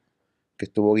comentó que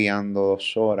estuvo guiando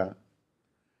 2 horas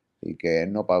y que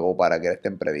él no pagó para que le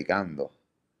estén predicando.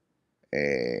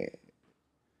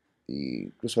 Y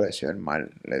incluso le deseó el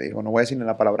mal. Le dijo, no voy a decirle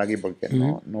la palabra aquí porque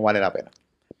no vale la pena.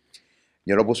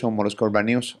 Yo lo puse en Molusco Urban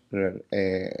News.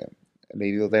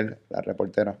 Lady Hotel, la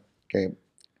reportera que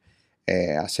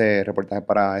hace reportajes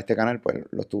para este canal, pues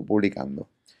lo estuvo publicando.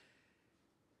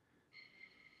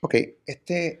 Ok,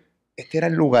 este era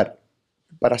el lugar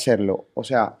para hacerlo. O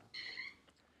sea,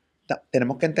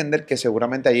 tenemos que entender que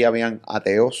seguramente allí habían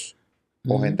ateos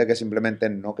o gente que simplemente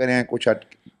no querían escuchar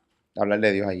hablar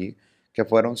de Dios allí, que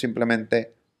fueron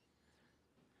simplemente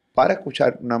para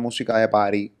escuchar una música de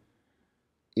party.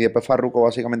 Y después Farruko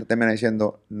básicamente termina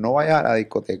diciendo, no vayas a la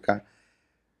discoteca,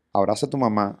 abraza a tu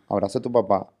mamá, abraza a tu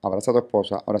papá, abraza a tu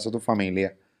esposa, abraza a tu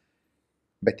familia,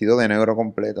 vestido de negro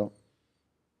completo.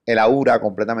 El aura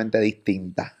completamente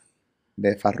distinta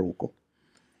de Farruko.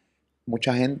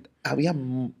 Mucha gente, había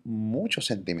muchos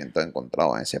sentimientos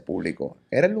encontrados en ese público.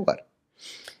 Era el lugar.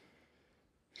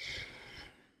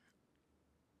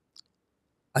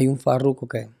 Hay un Farruko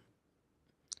que,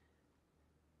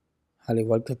 al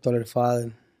igual que Hector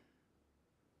Delgado,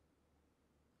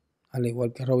 al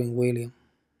igual que Robin Williams,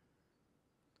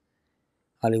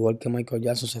 al igual que Michael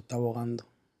Jackson, se está ahogando.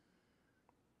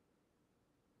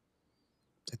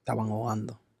 Se estaban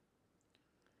ahogando.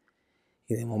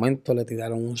 Y de momento le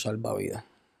tiraron un salvavidas.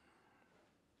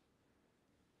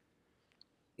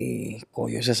 Y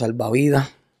cogió ese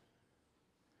salvavidas.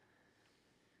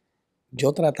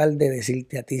 Yo tratar de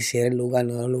decirte a ti si era el lugar o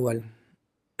no era el lugar,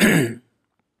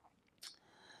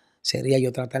 sería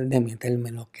yo tratar de meterme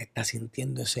en lo que está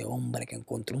sintiendo ese hombre que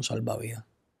encontró un salvavidas.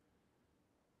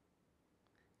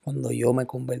 Cuando yo me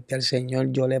convertí al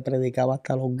Señor, yo le predicaba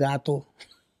hasta a los gatos.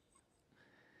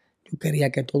 Yo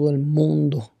quería que todo el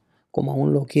mundo, como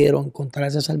aún lo quiero, encontrara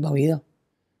ese salvavidas.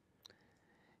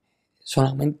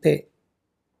 Solamente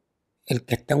el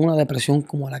que está en una depresión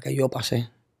como la que yo pasé,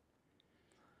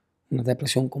 una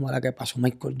depresión como la que pasó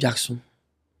Michael Jackson,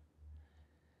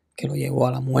 que lo llevó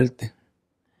a la muerte,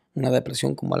 una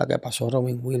depresión como la que pasó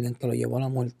Robin Williams, que lo llevó a la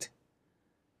muerte.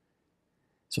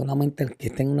 Solamente el que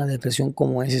esté en una depresión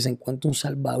como esa y se encuentra un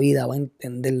salvavidas va a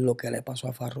entender lo que le pasó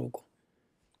a Farruko.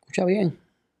 Escucha bien.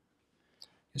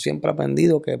 Yo siempre he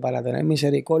aprendido que para tener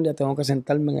misericordia tengo que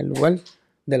sentarme en el lugar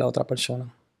de la otra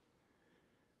persona.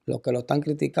 Los que lo están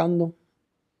criticando,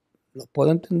 los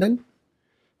puedo entender.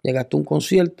 Llegaste a un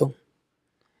concierto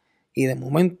y de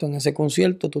momento en ese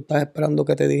concierto tú estás esperando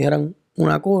que te dijeran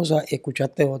una cosa y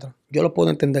escuchaste otra. Yo los puedo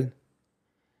entender.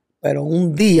 Pero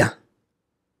un día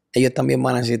ellos también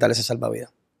van a necesitar ese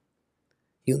salvavidas.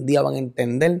 Y un día van a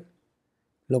entender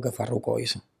lo que Farruko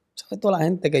hizo. ¿Sabes? Toda la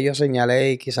gente que yo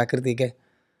señalé y quizás critiqué.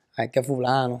 Es que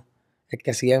fulano, es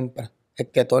que siempre, es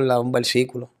que todo es un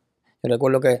versículo. Yo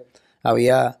recuerdo que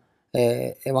había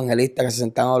evangelistas que se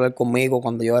sentaban a hablar conmigo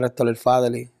cuando yo era el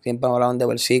Father y siempre me hablaban de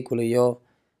versículos y yo,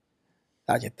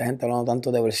 esta gente hablando tanto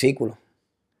de versículos.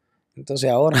 Entonces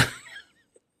ahora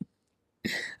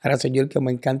soy yo el que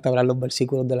me encanta hablar los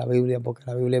versículos de la Biblia porque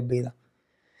la Biblia es vida.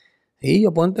 Y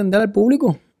yo puedo entender al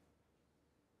público,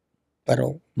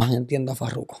 pero más entiendo a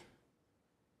Farruko.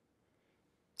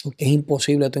 Porque es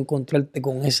imposible tú encontrarte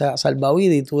con esa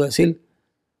salvavidas y tú decir,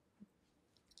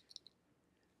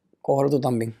 cógelo tú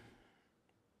también.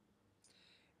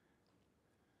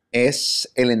 ¿Es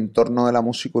el entorno de la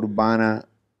música urbana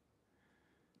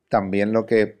también lo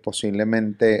que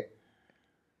posiblemente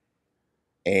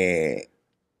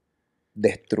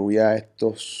destruya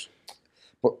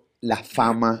la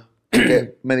fama?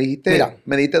 Porque me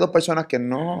dijiste dos personas que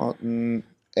no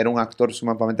era un actor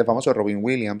sumamente famoso, Robin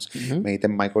Williams. Me dijiste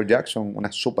Michael Jackson,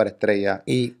 una superestrella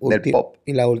del pop.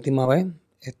 Y la última vez,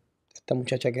 esta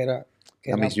muchacha que era...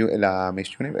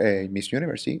 Miss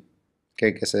Universe, sí.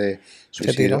 Que se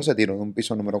suicidó, se tiró de un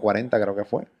piso número 40, creo que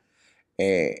fue.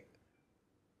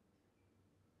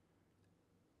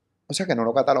 O sea que no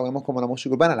lo cataloguemos como la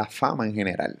música urbana, la fama en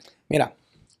general. Mira,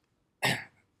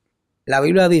 la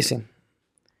Biblia dice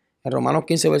en Romanos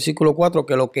 15, versículo 4,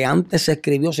 que lo que antes se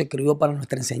escribió para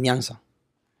nuestra enseñanza.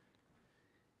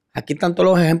 Aquí están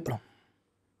todos los ejemplos,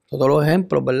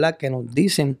 ¿verdad? Que nos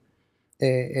dicen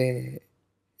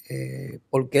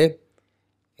por qué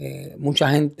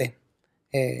mucha gente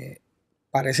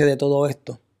parece de todo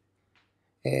esto.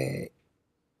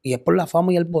 Y es por la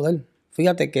fama y el poder.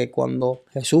 Fíjate que cuando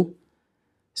Jesús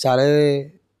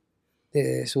sale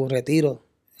de su retiro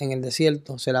en el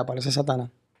desierto, se le aparece Satanás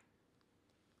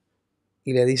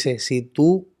y le dice, si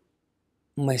tú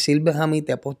me sirves a mí,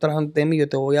 te postras ante mí, yo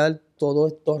te voy a dar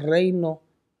todos estos reinos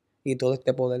y todo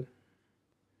este poder.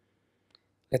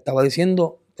 Le estaba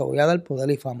diciendo, te voy a dar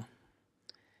poder y fama.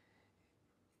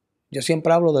 Yo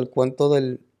siempre hablo del cuento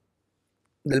del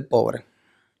pobre.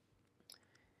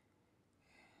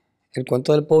 El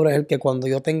cuento del pobre es el que cuando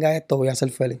yo tenga esto voy a ser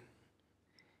feliz.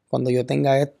 Cuando yo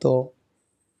tenga esto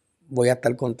voy a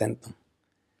estar contento.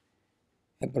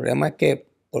 El problema es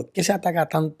que ¿por qué se ataca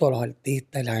tanto a los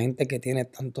artistas y la gente que tiene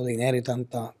tanto dinero y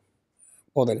tanto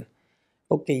poder?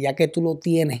 Porque ya que tú lo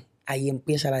tienes, ahí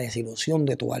empieza la desilusión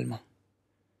de tu alma.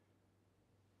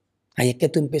 Ahí es que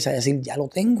tú empiezas a decir, ya lo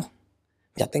tengo.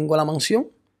 Ya tengo la mansión.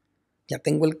 Ya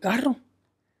tengo el carro.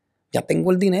 Ya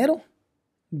tengo el dinero.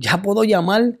 Ya puedo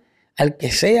llamar al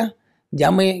que sea.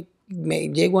 Ya me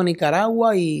llego a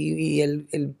Nicaragua y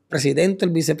el presidente,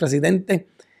 el vicepresidente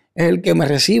es el que me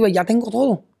recibe. Ya tengo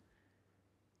todo.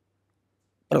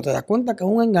 Pero te das cuenta que es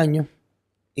un engaño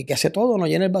y que hace todo, no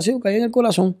llena el vacío que hay en el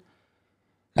corazón.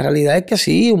 La realidad es que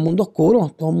sí, un mundo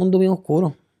oscuro, todo un mundo bien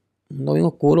oscuro. Un mundo bien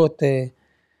oscuro que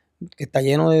está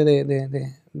lleno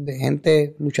de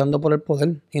gente luchando por el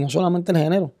poder. Y no solamente el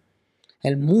género,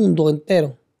 el mundo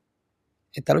entero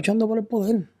está luchando por el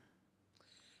poder.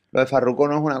 Lo de Farruko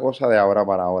no es una cosa de ahora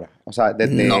para ahora. O sea,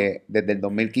 desde el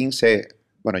 2015,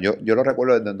 bueno, yo lo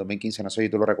recuerdo desde el 2015, no sé si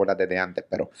tú lo recuerdas desde antes,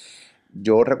 pero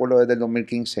yo recuerdo desde el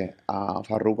 2015 a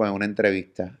Farruko en una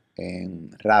entrevista en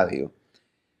radio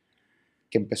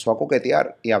que empezó a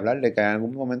coquetear y hablarle que en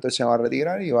algún momento él se va a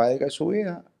retirar y va a dedicar su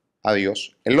vida a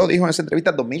Dios. Él lo dijo en esa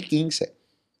entrevista en 2015.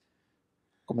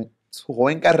 Como su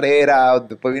joven carrera,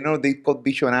 después vino los discos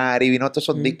Visionary, vino todos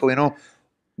esos discos, vino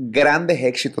grandes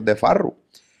éxitos de Farru.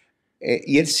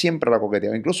 Y él siempre lo ha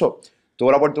coqueteado. Incluso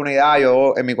tuve la oportunidad,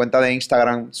 yo en mi cuenta de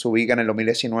Instagram subí que en el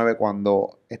 2019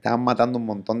 cuando estaban matando un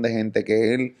montón de gente,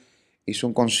 que él hizo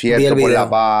un concierto por la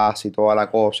paz y toda la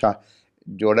cosa.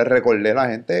 Yo le recordé a la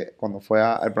gente cuando fue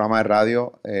al programa de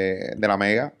radio de la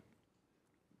Mega,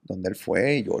 donde él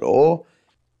fue y lloró.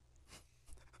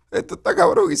 Esto está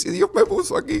cabrón, y si Dios me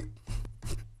puso aquí,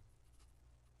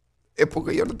 es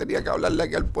porque yo no tenía que hablarle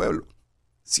aquí al pueblo.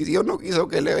 Si Dios no quiso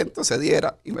que el evento se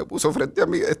diera y me puso frente a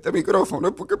mí este micrófono,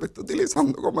 es porque me está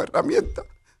utilizando como herramienta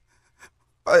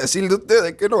para decirle a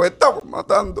ustedes que nos estamos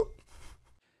matando.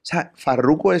 O sea,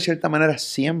 Farruko de cierta manera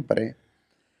siempre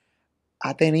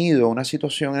ha tenido unas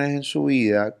situaciones en su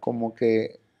vida como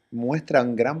que muestra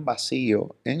un gran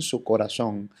vacío en su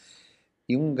corazón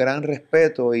y un gran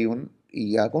respeto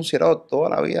y ha considerado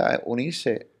toda la vida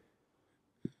unirse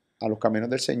a los caminos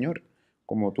del Señor,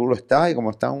 como tú lo estás y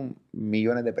como están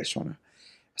millones de personas.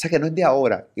 O sea que no es de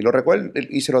ahora. Y lo recuerdo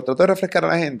y se lo trato de refrescar a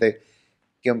la gente,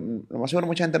 que lo más seguro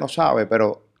mucha gente no sabe,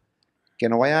 pero que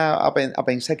no vaya a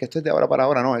pensar que esto es de ahora para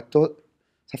ahora. No, esto, o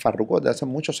sea, Farruko desde hace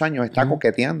muchos años está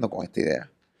coqueteando con esta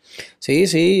idea. Sí,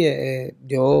 sí,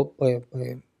 yo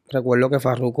recuerdo que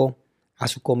Farruko a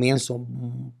sus comienzos,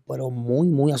 pero muy,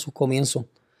 muy a sus comienzos,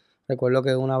 recuerdo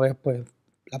que una vez, pues,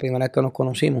 la primera vez que nos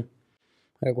conocimos,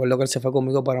 recuerdo que él se fue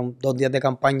conmigo para 2 días de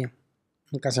campaña,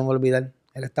 nunca se me va a olvidar.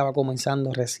 Él estaba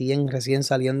comenzando, recién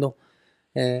saliendo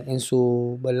en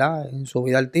su, ¿verdad? En su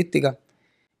vida artística.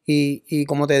 Y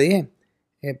como te dije,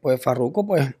 pues Farruko,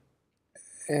 pues,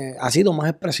 ha sido más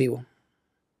expresivo.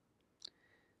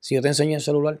 Si yo te enseño el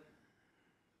celular,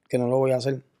 que no lo voy a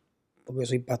hacer, porque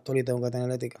soy pastor y tengo que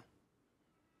tener ética.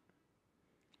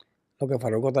 Lo que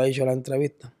Farruko te ha dicho en la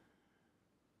entrevista,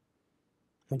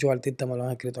 muchos artistas me lo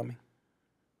han escrito a mí.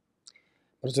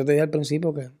 Por eso te dije al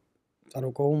principio que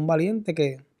Farruko es un valiente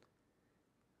que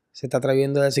se está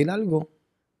atreviendo a decir algo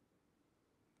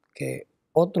que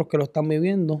otros que lo están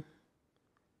viviendo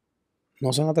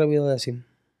no se han atrevido a decir.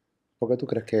 ¿Por qué tú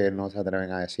crees que no se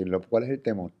atreven a decirlo? ¿Cuál es el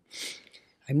temor?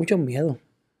 Hay muchos miedos.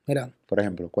 Mira, Por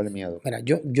ejemplo, ¿cuál es el miedo?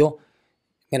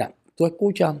 mira, tú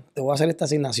escuchas, te voy a hacer esta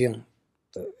asignación.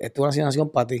 Esta es una asignación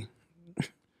para ti.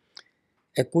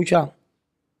 Escucha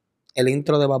el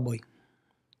intro de Bad Boy.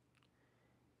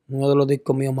 Uno de los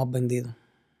discos míos más vendidos.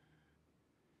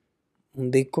 Un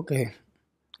disco que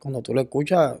cuando tú lo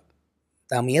escuchas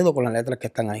da miedo con las letras que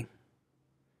están ahí.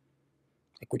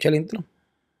 Escucha el intro.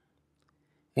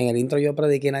 En el intro yo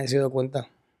prediqué y nadie se dio cuenta.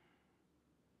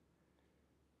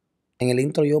 En el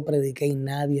intro yo prediqué y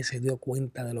nadie se dio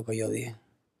cuenta de lo que yo dije.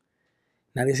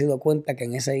 Nadie se dio cuenta que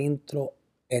en ese intro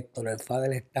Héctor el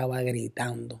Father estaba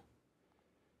gritando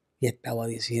y estaba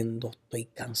diciendo: estoy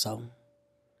cansado.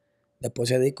 Después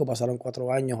de ese disco pasaron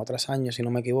 4 años o 3 años, si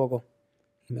no me equivoco,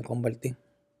 y me convertí.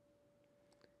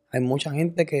 Hay mucha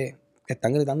gente que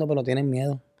están gritando pero tienen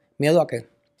miedo. ¿Miedo a qué?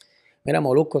 Mira,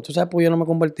 Molusco, ¿tú sabes por qué yo no me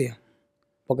convertía?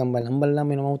 Porque en verdad a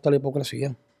mí no me gusta la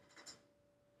hipocresía.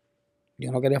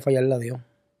 Yo no quería fallarle a Dios.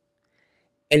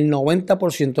 El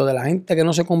 90% de la gente que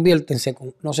no se convierte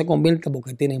no se convierte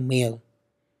porque tienen miedo.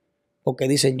 Porque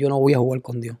dicen: yo no voy a jugar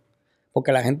con Dios.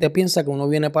 Porque la gente piensa que uno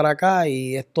viene para acá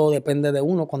y esto depende de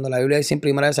uno. Cuando la Biblia dice en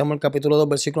 1 Samuel capítulo 2,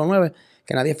 versículo 9,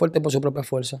 que nadie es fuerte por su propia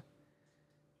fuerza.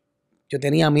 Yo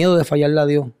tenía miedo de fallarle a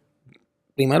Dios.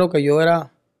 Primero, que yo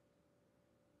era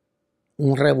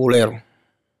un rebulero.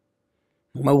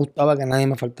 No me gustaba que nadie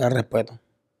me faltara respeto.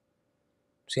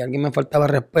 Si alguien me faltaba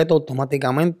respeto,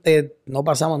 automáticamente no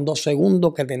pasaban 2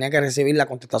 segundos que tenía que recibir la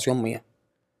contestación mía.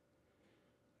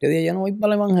 Yo dije: yo no voy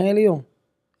para el evangelio.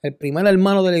 El primer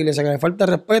hermano de la iglesia que me falta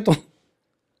respeto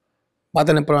va a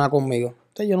tener problemas conmigo.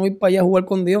 Entonces yo no voy para allá a jugar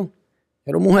con Dios. Yo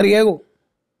era un mujeriego.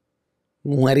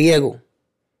 Mujeriego.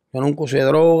 Yo nunca usé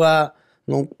droga,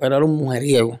 pero era un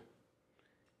mujeriego.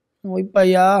 No voy para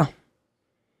allá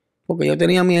porque yo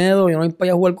tenía miedo. Yo no voy para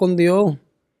allá a jugar con Dios.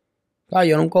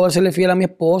 Yo nunca voy a serle fiel a mi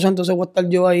esposa, entonces voy a estar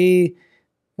yo ahí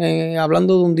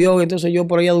hablando de un Dios y entonces yo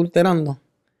por ahí adulterando.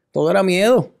 Todo era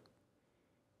miedo.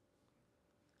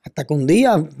 Hasta que un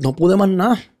día no pude más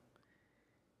nada.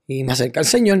 Y me acerqué al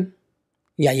Señor.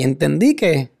 Y ahí entendí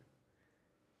que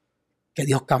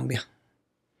Dios cambia.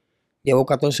 Llevo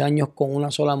 14 años con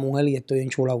una sola mujer y estoy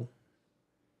enchulado.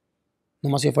 No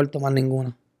me hacía falta más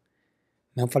ninguna.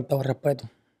 Me han faltado respeto.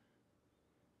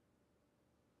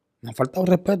 Me han faltado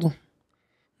respeto.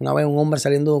 Una vez un hombre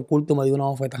saliendo de un culto me dio una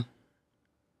bofetada.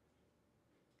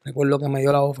 Recuerdo que me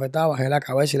dio la bofetada, bajé la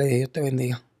cabeza y le dije: Dios te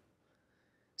bendiga.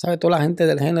 ¿Sabes? Toda la gente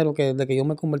del género que desde que yo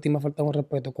me convertí me ha faltado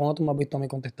respeto. ¿Cuándo tú me has visto a mí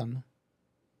contestando?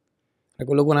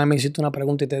 Recuerdo que una vez me hiciste una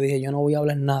pregunta y te dije: yo no voy a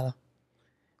hablar nada,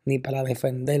 ni para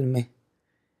defenderme,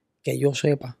 que yo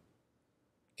sepa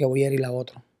que voy a herir a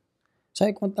otro.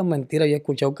 ¿Sabes cuántas mentiras yo he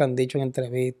escuchado que han dicho en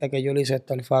entrevistas? Que yo le hice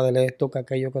esto al Fadel, esto, que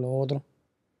aquello, que lo otro.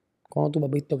 ¿Cuándo tú me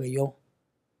has visto que yo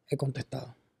he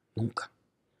contestado? Nunca.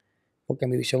 Porque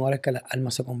mi visión ahora es que las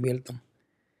almas se conviertan.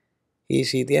 Y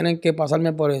si tienen que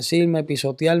pasarme por encima,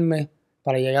 pisotearme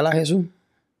para llegar a Jesús,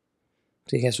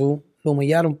 si Jesús lo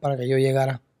humillaron para que yo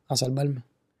llegara a salvarme.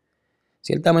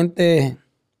 Ciertamente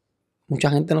mucha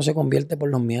gente no se convierte por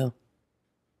los miedos,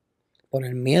 por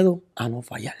el miedo a no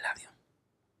fallarle a Dios.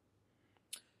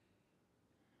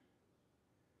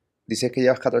 Dices que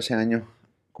llevas 14 años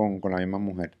con la misma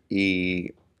mujer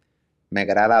y me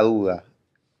crea la duda,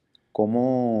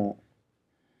 ¿cómo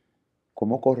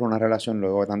corre una relación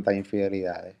luego de tantas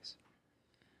infidelidades?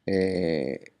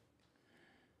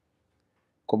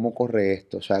 ¿Cómo corre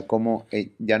esto? O sea, ¿cómo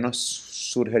ya no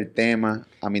surge el tema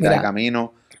a mitad de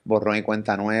camino? borrón y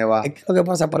cuenta nueva. Es que lo que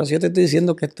pasa, pero si yo te estoy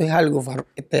diciendo que esto es algo,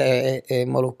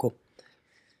 Molusco,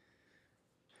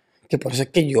 que por eso es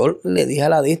que yo le dije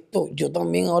al adicto, yo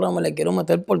también ahora me le quiero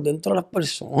meter por dentro a las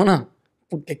personas,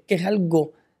 porque es que es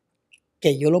algo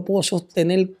que yo lo puedo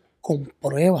sostener con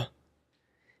pruebas.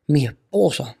 Mi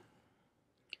esposa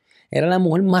era la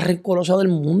mujer más rencorosa del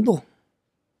mundo.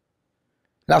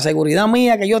 La seguridad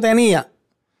mía que yo tenía,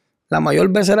 la mayor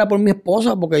vez era por mi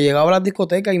esposa, porque llegaba a las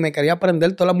discotecas y me quería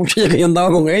prender todas las muchachas que yo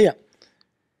andaba con ella.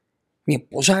 Mi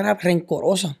esposa era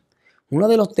rencorosa. Uno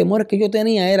de los temores que yo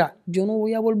tenía era, yo no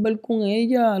voy a volver con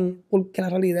ella, porque la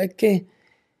realidad es que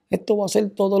esto va a ser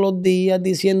todos los días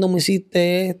diciendo, me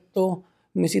hiciste esto,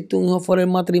 me hiciste un hijo fuera del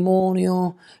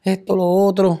matrimonio, esto, lo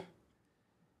otro.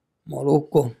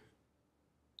 Molusco,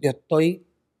 yo estoy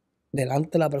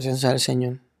delante de la presencia del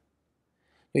Señor.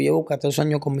 Yo llevo 14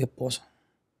 años con mi esposa.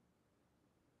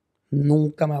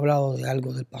 Nunca me ha hablado de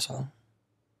algo del pasado.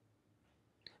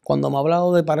 Cuando me ha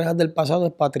hablado de parejas del pasado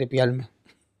es para tripearme.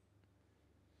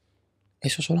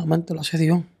 Eso solamente lo hace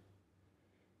Dios.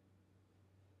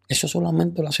 Eso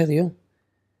solamente lo hace Dios.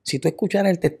 Si tú escucharas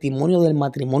el testimonio del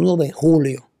matrimonio de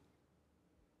Julio,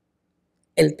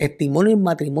 el testimonio del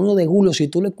matrimonio de Julio, si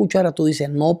tú lo escucharas, tú dices,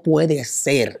 no puede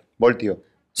ser. Voltio.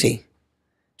 Sí.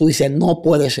 Tú dices, no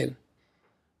puede ser.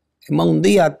 Es más, un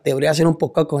día debería hacer un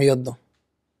podcast con ellos dos.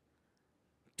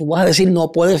 Tú vas a decir,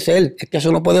 no puede ser. Es que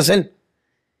eso no puede ser.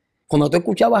 Cuando tú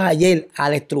escuchabas ayer a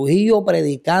Alex Trujillo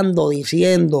predicando,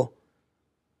 diciendo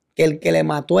que el que le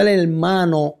mató al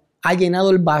hermano ha llenado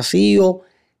el vacío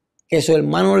que su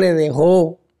hermano le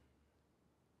dejó,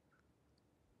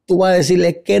 tú vas a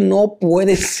decirle que no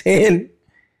puede ser,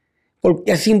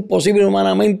 porque es imposible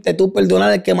humanamente tú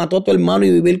perdonar al que mató a tu hermano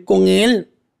y vivir con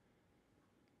él.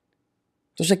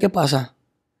 Entonces, ¿qué pasa?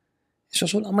 Eso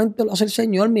solamente lo hace el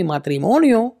Señor. Mi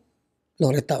matrimonio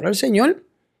lo restauró el Señor.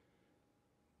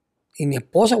 Y mi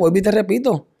esposa, vuelvo y te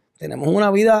repito, tenemos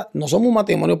una vida, no somos un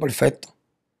matrimonio perfecto.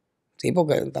 Sí,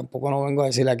 porque tampoco no vengo a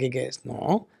decirle aquí que es,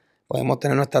 no, podemos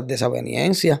tener nuestras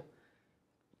desavenencias,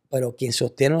 pero quien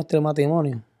sostiene nuestro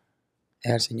matrimonio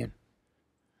es el Señor.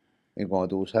 Y cuando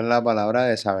tú usas la palabra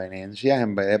desavenencias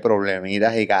en vez de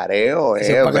problemitas y careo,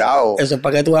 Eso es bravo. Eso es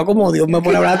para que tú veas como Dios me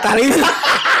pone a hablar tarima.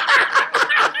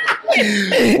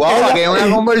 Wow, que es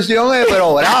una conversión,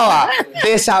 pero brava.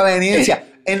 Desavenencia.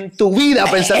 En tu vida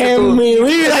pensaste tú. En mi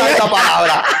vida. Esta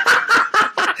palabra.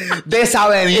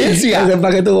 Desavenencia. Eso es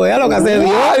para que tú veas lo que hace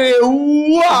Dios.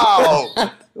 ¡Wow!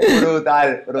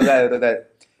 Brutal, brutal, brutal.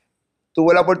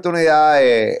 Tuve la oportunidad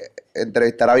de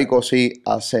entrevistar a Vico sí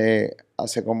hace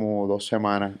como 2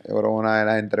 semanas. Yo creo que una de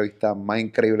las entrevistas más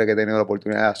increíbles que he tenido la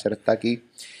oportunidad de hacer está aquí.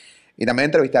 Y también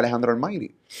entrevisté a Alejandro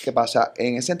Almairi. ¿Qué pasa?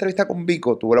 En esa entrevista con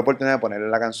Vico tuve la oportunidad de ponerle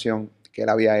la canción que él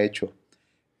había hecho,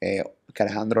 que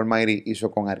Alejandro Almairi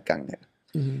hizo con Arcángel.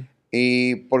 Uh-huh.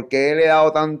 ¿Y por qué le he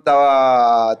dado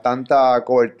tanta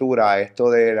cobertura a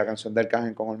esto de la canción de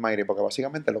Arcángel con Almairi? Porque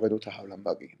básicamente es lo que tú estás hablando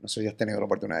aquí. No sé si has tenido la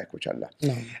oportunidad de escucharla.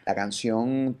 No. La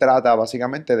canción trata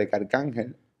básicamente de que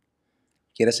Arcángel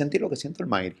quiere sentir lo que siente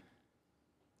Almairi.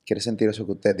 Quiere sentir eso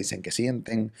que ustedes dicen que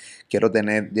sienten. Quiero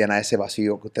llenar ese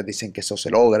vacío que ustedes dicen que eso se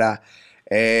logra.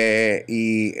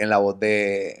 Y en la voz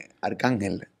de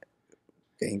Arcángel,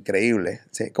 que es increíble.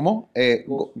 ¿Sí? ¿Cómo?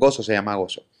 Gozo se llama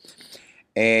Gozo.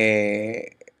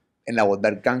 En la voz de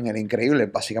Arcángel, increíble,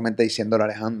 básicamente diciéndole a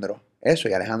Alejandro eso,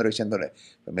 y Alejandro diciéndole,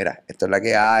 pues mira, esto es la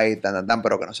que hay,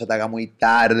 pero que no se te haga muy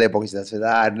tarde, porque si se hace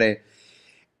tarde.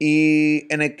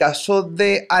 Y en el caso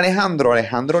de Alejandro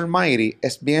Almairi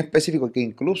es bien específico, que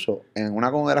incluso en una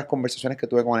de las conversaciones que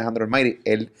tuve con Alejandro Almairi,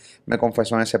 él me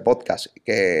confesó en ese podcast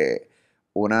que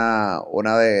una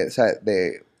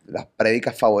de las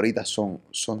prédicas favoritas son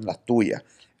las tuyas.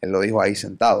 Él lo dijo ahí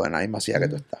sentado en la misma silla que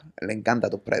tú estás. A él le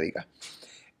encanta tus prédicas.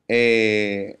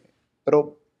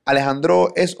 Pero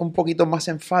Alejandro es un poquito más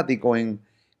enfático en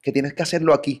que tienes que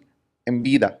hacerlo aquí, en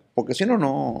vida, porque si no,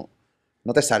 no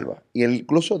te salva. Y él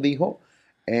incluso dijo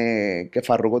que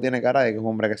Farruko tiene cara de que es un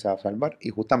hombre que se va a salvar. Y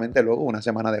justamente luego, una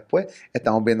semana después,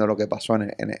 estamos viendo lo que pasó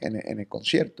en el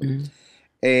concierto. Uh-huh.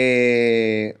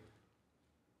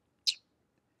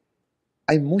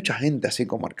 Hay mucha gente así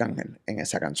como Arcángel en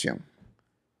esa canción.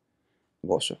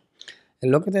 Gozo. Es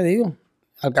lo que te digo.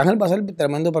 Arcángel va a ser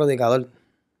tremendo predicador.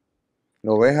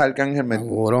 ¿Lo ves, Arcángel?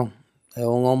 Seguro. Es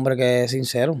un hombre que es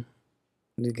sincero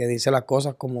y que dice las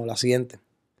cosas como las siente.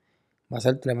 Va a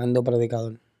ser tremendo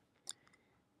predicador.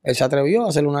 Él se atrevió a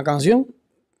hacer una canción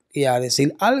y a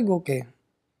decir algo que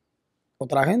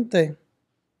otra gente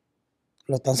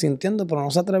lo están sintiendo, pero no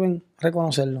se atreven a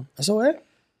reconocerlo. Eso es.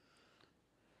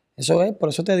 Por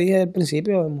eso te dije al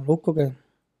principio, Molusco, que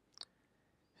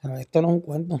esto no es un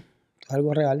cuento.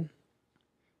 algo real.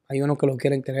 Hay unos que lo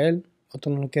quieren creer,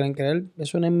 otros no lo quieren creer.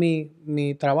 Eso no es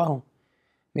mi trabajo.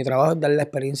 Mi trabajo es dar la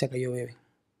experiencia que yo viví.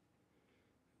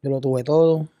 Yo lo tuve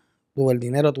todo. Tuve el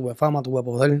dinero, tuve fama, tuve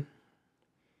poder.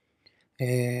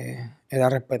 Era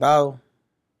respetado.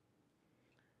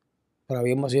 Pero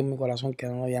había un vacío en mi corazón que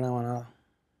no llenaba nada.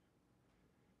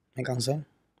 Me cansé.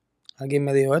 Alguien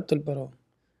me dijo, Héctor, pero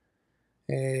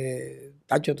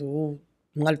Tacho, tú,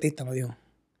 un artista, me dijo,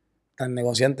 tan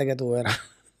negociante que tú eras.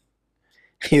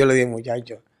 Y yo le dije,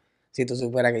 muchacho, si tú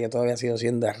supieras que yo todavía sigo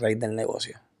siendo el rey del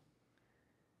negocio.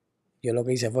 Yo lo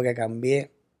que hice fue que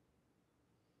cambié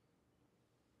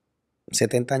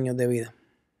 70 años de vida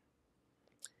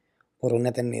por una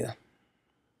eternidad.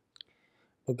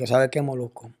 Porque ¿sabes qué,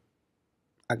 Molusco?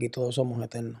 Aquí todos somos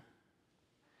eternos.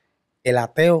 El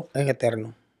ateo es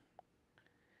eterno.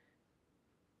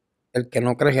 El que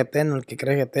no cree es eterno, el que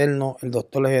cree es eterno, el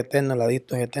doctor es eterno, el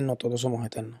adicto es eterno, todos somos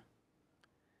eternos.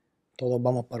 Todos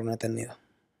vamos para una eternidad.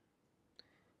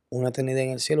 Una eternidad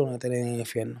en el cielo, una eternidad en el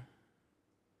infierno.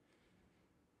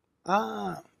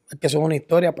 Es que eso es una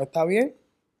historia, pues está bien.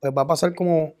 Pues va a pasar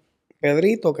como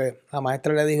Pedrito, que la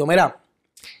maestra le dijo, mira,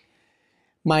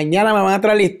 mañana me van a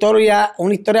traer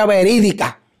una historia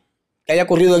verídica que haya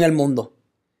ocurrido en el mundo.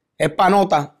 Es pa'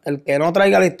 nota, el que no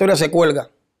traiga la historia se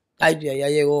cuelga. Ay, ya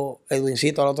llegó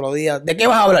Edwincito al otro día. ¿De qué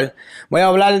vas a hablar? Voy a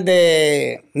hablar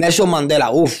de Nelson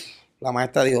Mandela. La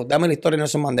maestra dijo, dame la historia de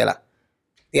Nelson Mandela.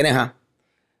 Tienes A.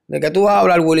 ¿De qué tú vas a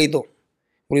hablar, Wilito?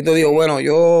 Wilito dijo, bueno,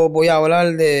 yo voy a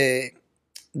hablar de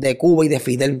Cuba y de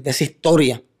Fidel, de esa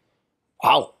historia.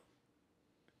 ¡Wow!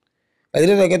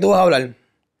 Pedrito, ¿de qué tú vas a hablar?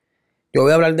 Yo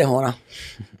voy a hablar de Jonás.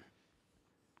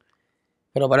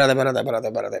 Pero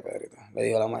espérate, Pedrito. Le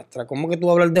dijo la maestra, ¿cómo que tú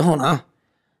vas a hablar de Jonás?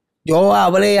 Yo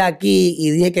hablé aquí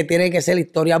y dije que tiene que ser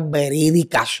historias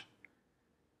verídicas.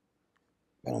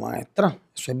 Pero maestra,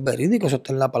 eso es verídico, eso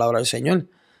está en la palabra del Señor.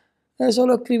 Eso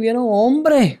lo escribieron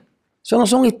hombres. Eso no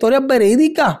son historias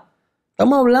verídicas.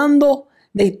 Estamos hablando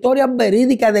de historias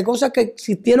verídicas, de cosas que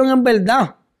existieron en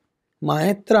verdad.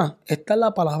 Maestra, esta es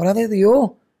la palabra de Dios,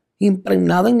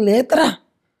 impregnada en letra.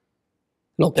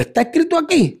 Lo que está escrito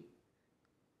aquí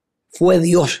fue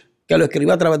Dios que lo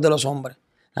escribió a través de los hombres.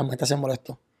 La maestra se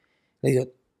molestó. Le dijo,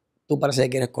 tú parece que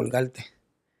quieres colgarte.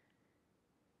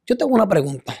 Yo tengo una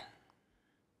pregunta.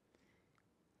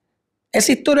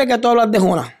 Esa historia que tú hablas de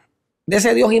Jonás, de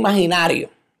ese Dios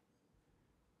imaginario,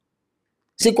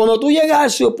 si cuando tú llegas al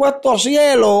supuesto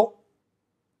cielo,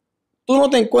 tú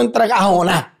no te encuentras a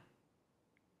Jonás.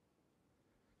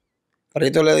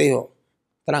 Perrito le dijo,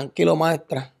 tranquilo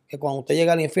maestra, que cuando usted llegue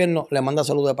al infierno, le manda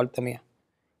salud de parte mía,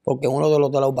 porque uno de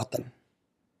los dos lados va a estar.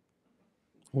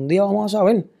 Un día vamos a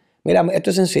saber. Mira, esto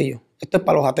es sencillo. Esto es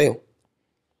para los ateos.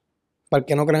 Para el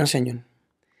que no cree en el Señor.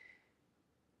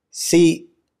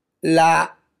 Si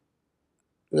la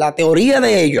teoría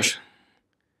de ellos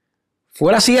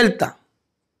fuera cierta,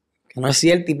 que no es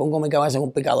cierta y pongo mi cabeza en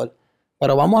un picador,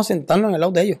 pero vamos a sentarnos en el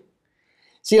lado de ellos.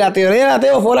 Si la teoría del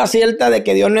ateo fuera cierta de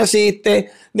que Dios no existe,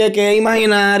 de que es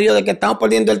imaginario, de que estamos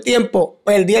perdiendo el tiempo,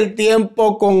 perdí el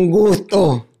tiempo con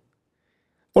gusto.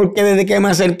 Porque desde que me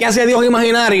acerqué a ese Dios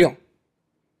imaginario,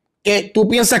 que tú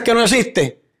piensas que no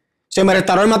existe, se me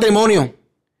restauró el matrimonio.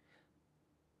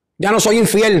 Ya no soy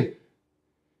infiel.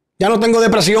 Ya no tengo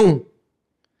depresión.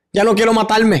 Ya no quiero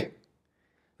matarme.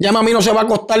 Ya mami no se va a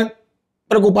acostar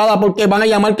preocupada porque van a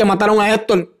llamar que mataron a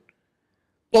Héctor.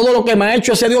 Todo lo que me ha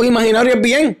hecho ese Dios imaginario es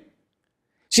bien.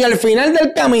 Si al final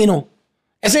del camino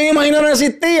ese Dios imaginario no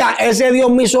existía, ese Dios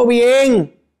me hizo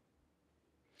bien.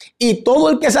 Y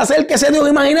todo el que se acerque a ese Dios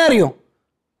imaginario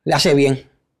le hace bien.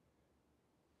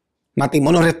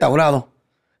 Matrimonio restaurado,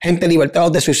 gente libertada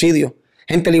de suicidio,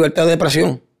 gente libertada de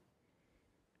depresión.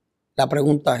 La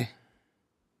pregunta es,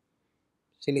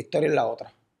 si la historia es la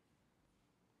otra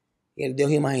y el Dios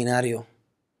imaginario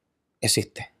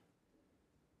existe.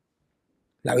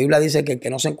 La Biblia dice que el que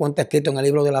no se encuentra escrito en el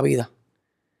libro de la vida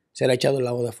será echado al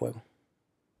lago de fuego.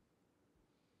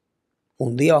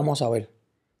 Un día vamos a ver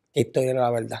qué historia era la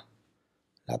verdad,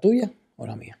 la tuya o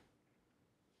la mía.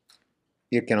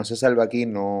 Y el que no se salva aquí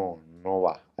no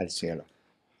va al cielo.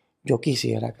 Yo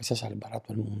quisiera que se salvara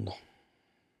todo el mundo.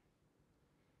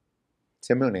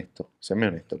 Séme honesto.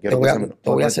 Te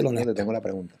voy a ser honesto. Te tengo la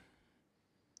pregunta.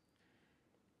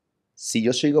 Si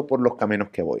yo sigo por los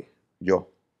caminos que voy,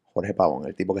 yo, Jorge Pavón,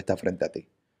 el tipo que está frente a ti,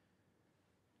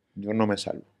 yo no me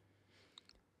salvo.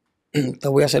 Te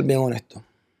voy a ser bien honesto.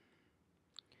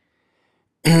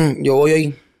 Yo voy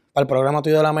hoy para el programa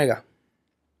tuyo de la Mega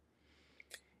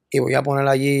y voy a poner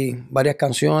allí varias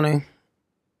canciones.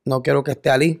 No quiero que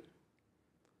esté Ali.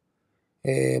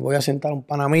 Voy a sentar a un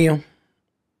pana mío.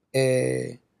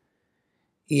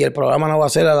 Y el programa no va a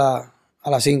ser a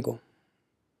las 5. A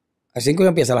las 5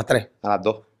 empieza, a las 3. A las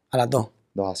 2. A las 2.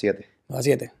 2 a 7. 2 a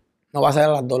 7. No va a ser a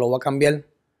las 2, lo voy a cambiar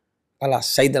a las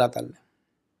 6 de la tarde.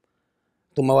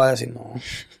 Tú me vas a decir, no.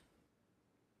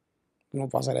 Tú no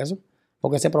puedes hacer eso.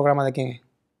 Porque ese programa ¿de quién es?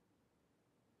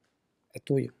 Es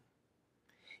tuyo.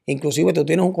 Inclusive tú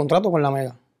tienes un contrato con la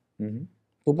Mega.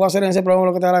 ¿Tú puedes hacer en ese programa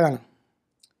lo que te da la gana?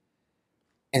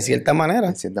 En cierta manera.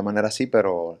 En cierta manera sí,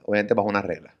 pero obviamente bajo una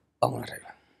regla. Bajo una regla.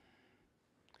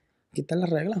 Aquí están las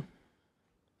reglas.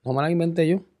 No me las inventé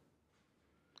yo.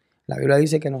 La Biblia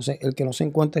dice que el que no se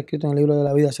encuentra escrito en el libro de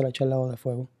la vida se la echa al lago de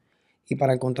fuego. Y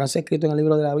para encontrarse escrito en el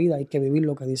libro de la vida hay que vivir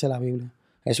lo que dice la Biblia.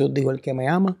 Jesús dijo, el que me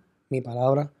ama, mi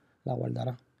palabra la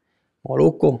guardará.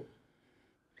 Molusco,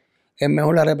 es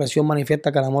mejor la represión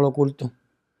manifiesta que el amor oculto.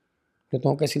 Yo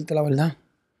tengo que decirte la verdad.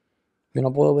 Yo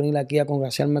no puedo venir aquí a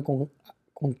congraciarme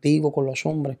contigo, con los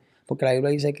hombres, porque la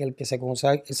Biblia dice que el que se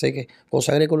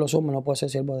consagre con los hombres no puede ser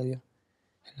siervo de Dios.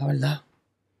 Es la verdad.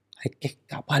 Hay que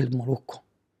escapar, Molusco.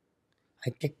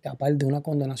 Hay que escapar de una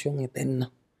condenación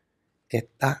eterna que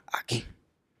está aquí.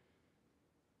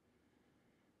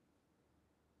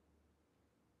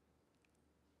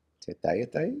 Si está ahí,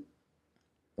 está ahí.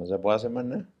 No se puede hacer más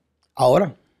nada.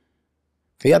 Ahora,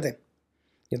 fíjate,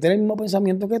 yo tengo el mismo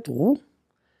pensamiento que tú.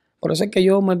 Por eso es que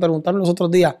yo me preguntaron los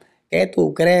otros días, ¿qué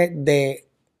tú crees de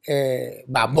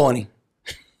Bad Bunny?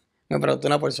 Me preguntó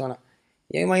una persona.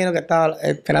 Yo me imagino que estaba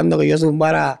esperando que yo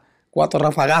zumbara 4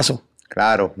 rafagazos.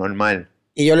 Claro, normal.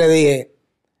 Y yo le dije,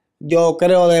 yo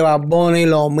creo de Bad Bunny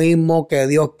lo mismo que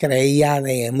Dios creía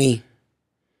de mí.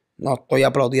 No estoy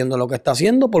aplaudiendo lo que está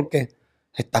haciendo porque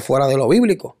está fuera de lo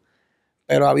bíblico.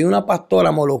 Pero había una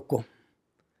pastora, Molusco,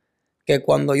 que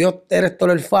cuando yo era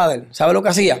el Father, ¿sabe lo que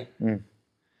hacía?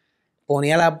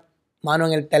 Ponía la mano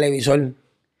en el televisor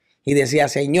y decía,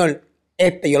 Señor,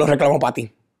 yo lo reclamo para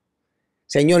ti.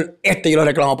 Señor, yo lo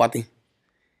reclamo para ti.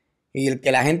 Y el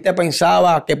que la gente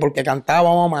pensaba que porque cantaba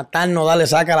vamos a matarnos, dale,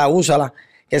 sácala, úsala.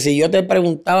 Que si yo te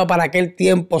preguntaba para aquel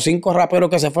tiempo 5 raperos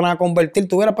que se fueran a convertir,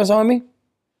 ¿tú hubieras pensado en mí?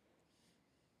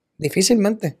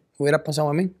 Difícilmente hubieras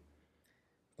pensado en mí.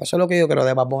 Eso es lo que yo creo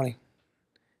de Bad Bunny,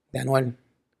 de Anuel,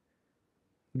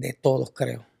 de todos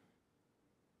creo.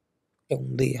 Que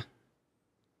un día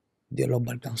Dios los va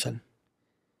a alcanzar,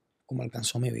 como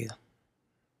alcanzó mi vida.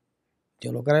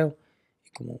 Yo lo creo.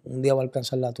 Como un día va a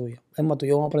alcanzar la tuya. Es más, tú y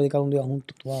yo vamos a predicar un día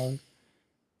juntos, tú vas a ver,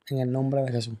 en el nombre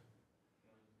de Jesús.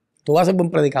 Tú vas a ser buen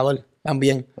predicador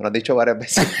también. Me lo has dicho varias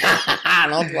veces.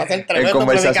 No, tú vas a ser tremendo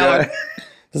predicador.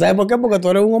 ¿Tú sabes por qué? Porque tú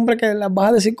eres un hombre que las vas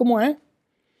a decir como es.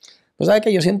 Tú sabes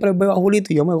que yo siempre veo a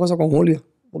Julito y yo me gozo con Julio.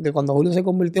 Porque cuando Julio se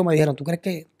convirtió me dijeron, ¿tú crees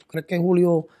que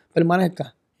Julio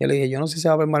permanezca? Y yo le dije, yo no sé si se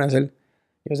va a permanecer.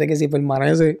 Yo sé que si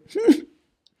permanece...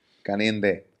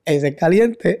 Caliente. Ese es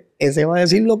caliente, ese va a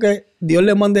decir lo que Dios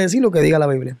le mande decir, lo que diga la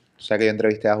Biblia. O sea que yo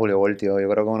entrevisté a Julio Voltio. Yo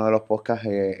creo que uno de los podcasts,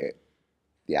 qué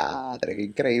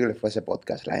increíble fue ese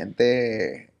podcast. La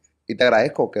gente, y te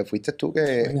agradezco que fuiste tú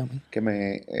que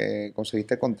me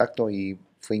conseguiste el contacto y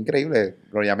fue increíble.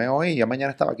 Lo llamé hoy y ya mañana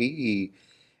estaba aquí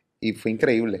y fue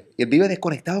increíble. Y él vive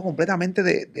desconectado completamente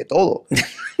de todo.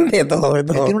 de todo. Él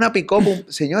tiene una pick-up,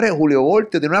 señores, Julio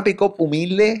Voltio tiene una pick-up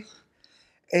humilde,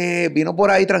 vino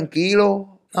por ahí tranquilo.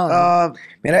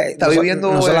 Mira, está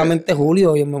viviendo. No solamente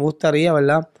Julio, yo me gustaría,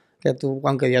 ¿verdad? Que tú,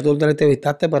 aunque ya tú te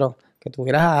entrevistaste, pero que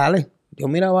tuvieras a Ale. Yo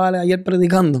miraba a Ale ayer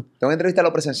predicando. Tengo que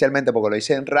entrevistarlo presencialmente porque lo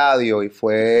hice en radio y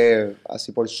fue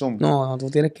así por Zoom. No, tú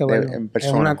tienes que verlo. En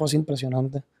persona. Es una cosa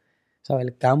impresionante, ¿sabes?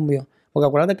 El cambio. Porque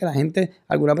acuérdate que la gente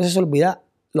algunas veces se olvida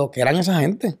lo que eran esa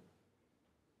gente.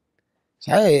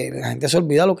 ¿Sabes? La gente se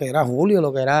olvida lo que era Julio,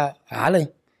 lo que era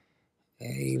Ale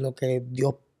y lo que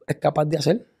Dios es capaz de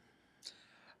hacer.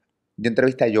 Yo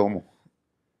entrevisté a Yomo,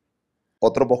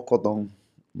 otro boscotón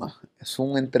más. Es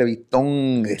un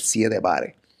entrevistón de 7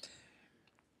 pares.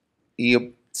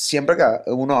 Y siempre que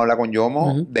uno habla con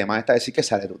Yomo, de más está decir que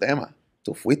sale tu tema.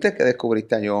 Tú fuiste el que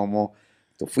descubriste a Yomo,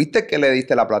 tú fuiste el que le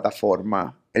diste la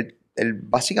plataforma. Él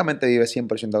básicamente vive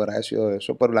 100% agradecido de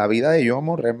eso, pero la vida de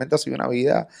Yomo realmente ha sido una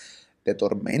vida de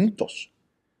tormentos.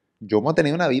 Yomo ha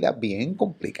tenido una vida bien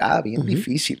complicada, bien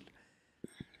difícil.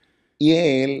 Y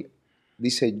él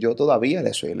dice, yo todavía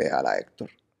le soy leal a Héctor.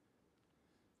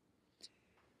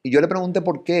 Y yo le pregunté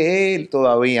por qué él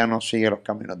todavía no sigue los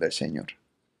caminos del Señor.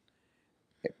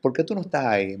 ¿Por qué tú no estás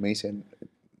ahí? Me dicen,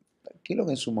 tranquilo,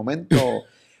 que en su momento...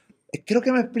 Creo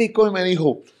que me explicó y me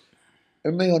dijo,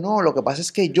 él me dijo, no, lo que pasa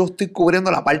es que yo estoy cubriendo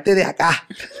la parte de acá.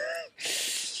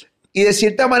 Y de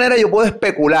cierta manera yo puedo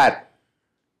especular.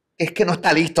 Es que no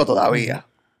está listo todavía.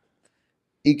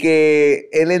 Y que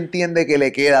él entiende que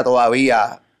le queda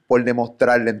todavía por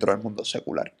demostrar dentro del mundo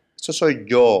secular. Eso soy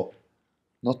yo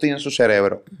No estoy en su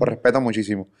cerebro. Lo respeto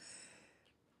muchísimo.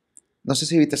 No sé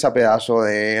si viste ese pedazo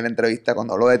de la entrevista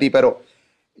cuando habló de ti, pero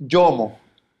Yomo,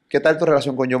 ¿qué tal tu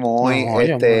relación con Yomo hoy? No,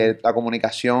 Yomo. La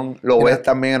comunicación, ¿lo Mira, ves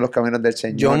también en los caminos del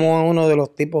Señor? Yomo es uno de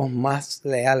los tipos más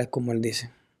leales, como él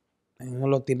dice. Es uno de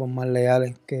los tipos más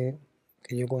leales que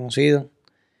yo he conocido.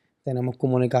 Tenemos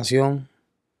comunicación.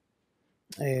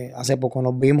 Hace poco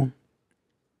nos vimos.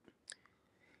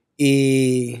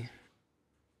 Y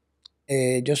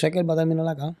yo sé que él va a terminar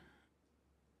acá.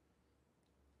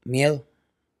 Miedo.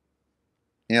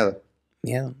 Miedo.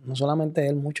 Miedo. No solamente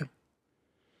él, muchos.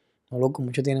 No, loco,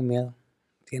 muchos tienen miedo.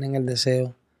 Tienen el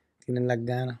deseo, tienen las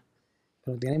ganas,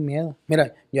 pero tienen miedo.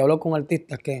 Mira, yo hablo con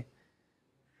artistas que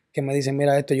me dicen,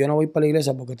 mira esto, yo no voy para la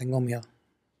iglesia porque tengo miedo.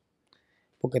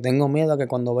 Porque tengo miedo a que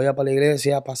cuando vaya para la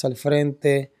iglesia pase al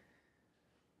frente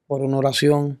por una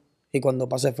oración y cuando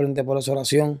pase al frente por esa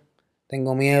oración,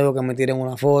 tengo miedo que me tiren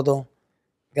una foto,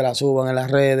 que la suban en las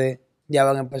redes, ya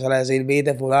van a empezar a decir,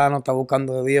 viste, fulano está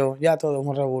buscando de Dios, ya todo es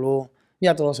un revolú,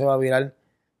 ya todo se va a virar.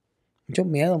 Muchos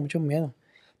miedos, muchos miedos.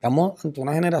 Estamos ante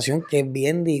una generación que es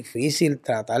bien difícil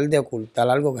tratar de ocultar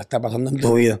algo que está pasando en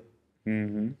tu vida. Ujú.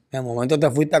 En el momento te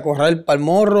fuiste a correr para el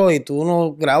morro y tú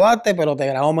no grabaste, pero te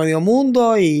grabó medio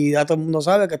mundo y ya todo el mundo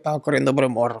sabe que estabas corriendo por el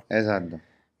morro. Exacto.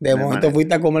 De No hay momento manera.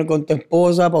 fuiste a comer con tu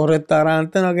esposa para un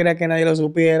restaurante, no querías que nadie lo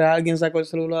supiera, alguien sacó el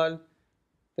celular,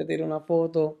 te tiró una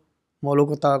foto,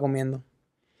 Moluco estaba comiendo.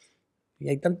 Y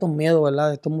hay tantos miedos, ¿verdad?,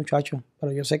 de estos muchachos.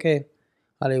 Pero yo sé que,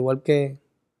 al igual que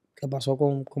pasó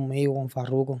conmigo, con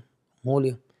Farruko, con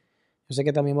Julio, yo sé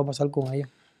que también va a pasar con ellos.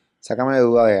 Sácame de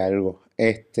duda de algo.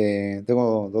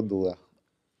 Tengo dos dudas.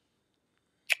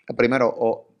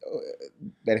 Primero,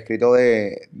 del escrito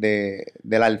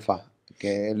del Alfa,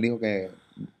 que él dijo que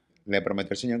le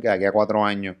prometió al Señor que de aquí a 4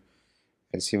 años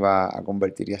él se iba a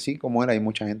convertir. Y así como él, hay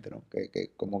mucha gente, ¿no?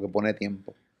 Que como que pone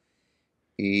tiempo.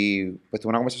 Y pues tuve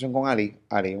una conversación con Ali.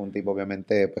 Ali es un tipo,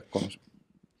 obviamente, pues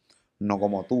no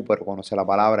como tú, pero conoce la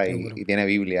palabra Seguro. y tiene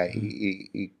Biblia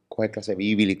y coge clase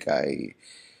bíblica y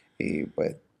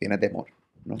pues tiene temor,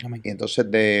 ¿no? Amén. Y entonces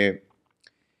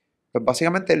pues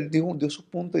básicamente él dio sus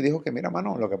puntos y dijo que mira,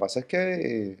 mano, lo que pasa es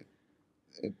que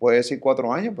puede decir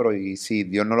 4 años, pero y si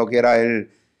Dios no lo quiera,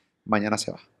 él mañana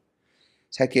se va. O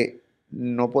sea que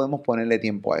no podemos ponerle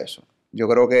tiempo a eso. Yo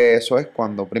creo que eso es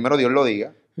cuando primero Dios lo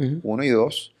diga, Ujú. 1 y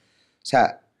 2. O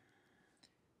sea,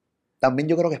 también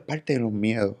yo creo que es parte de los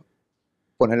miedos.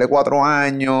 Ponerle 4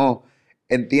 años,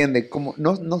 ¿entiendes? ¿Cómo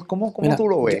Mira, tú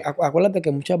lo ves? acuérdate que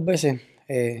muchas veces,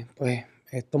 pues,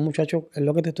 estos muchachos, es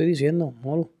lo que te estoy diciendo,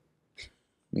 Molo,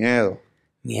 Miedo.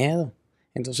 miedo.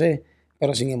 Entonces,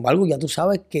 pero sin embargo, ya tú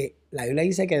sabes que la Biblia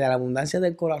dice que de la abundancia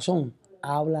del corazón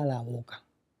habla la boca.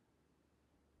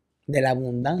 De la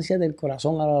abundancia del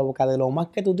corazón habla la boca. De lo más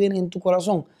que tú tienes en tu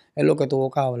corazón es lo que tu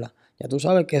boca habla. Ya tú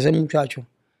sabes que ese muchacho,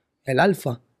 el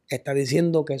alfa, está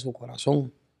diciendo que en su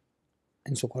corazón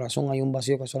hay un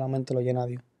vacío que solamente lo llena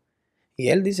Dios. Y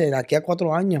él dice, de aquí a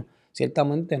 4 años,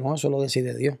 ciertamente no, eso lo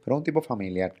decide Dios. Pero es un tipo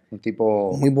familiar, un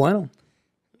tipo Muy bueno. en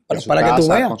Pero su para que tú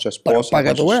casa, veas, con su esposa, para que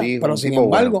con tú sus veas, hijos, pero un sin tipo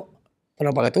bueno. embargo,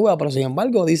 pero sin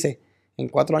embargo dice, en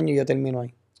 4 años yo termino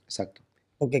ahí. Exacto.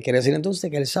 Porque quiere decir entonces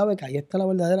que él sabe que ahí está la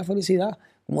verdadera felicidad.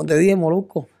 Como te dije,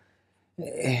 Molusco, yo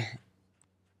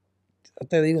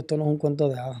te digo, esto no es un cuento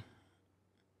de hadas.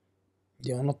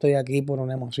 Yo no estoy aquí por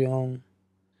una emoción,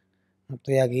 no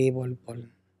estoy aquí por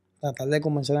tratar de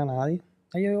convencer a nadie.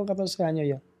 Ya yo llevo 14 años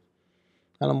ya.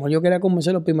 A lo mejor yo quería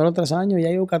convencer los primeros 3 años, ya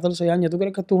llevo 14 años. ¿Tú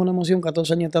crees que esto es una emoción,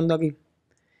 14 años estando aquí?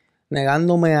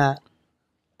 Negándome a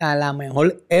la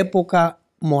mejor época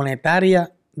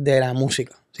monetaria de la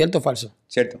música. ¿Cierto o falso?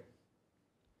 ¿Cierto?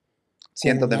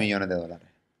 Cientos de Con- millones de dólares.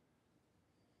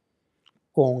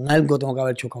 Con algo tengo que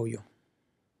haber chocado yo.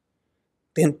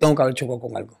 Tengo que haber chocado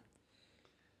con algo.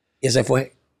 Y ese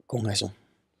fue con eso.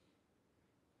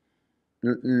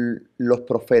 Los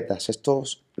profetas,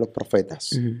 los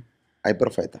profetas, hay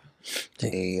profetas. Sí.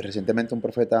 Y recientemente un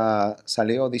profeta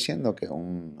salió diciendo que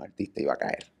un artista iba a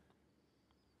caer.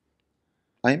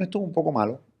 A mí me estuvo un poco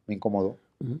malo, me incomodó.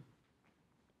 Ujú.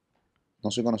 No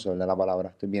soy conocedor de la palabra,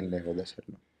 estoy bien lejos de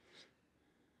serlo.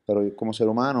 Pero como ser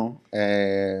humano,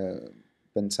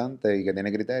 pensante y que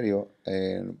tiene criterio,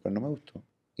 pues no me gustó.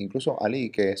 Incluso Ali,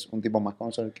 que es un tipo más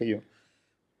conocedor que yo,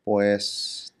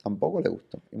 pues tampoco le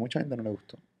gustó. Y mucha gente no le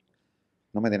gustó.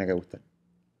 No me tiene que gustar.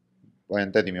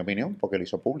 Obviamente di mi opinión porque lo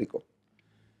hizo público.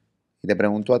 Y te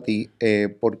pregunto a ti,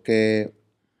 porque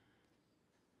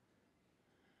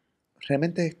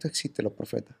realmente esto existe, los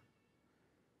profetas.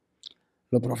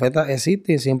 Los profetas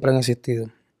existen y siempre han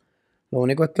existido. Lo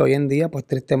único es que hoy en día, pues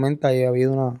tristemente, ha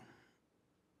habido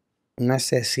una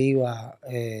excesiva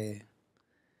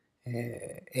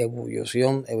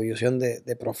ebullición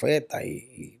de profetas,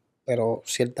 pero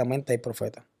ciertamente hay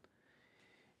profetas.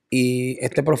 Y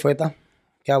este profeta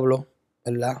que habló,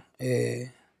 ¿verdad?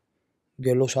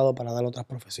 Dios lo ha usado para dar otras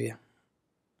profecías.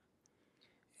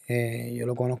 Yo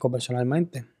lo conozco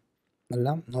personalmente,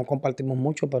 ¿verdad? No compartimos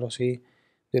mucho, pero sí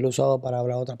Dios lo ha usado para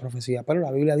hablar otras profecías. Pero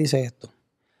la Biblia dice esto.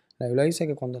 La Biblia dice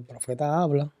que cuando el profeta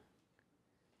habla,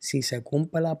 si se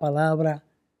cumple la palabra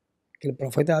que el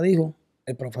profeta dijo,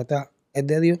 el profeta es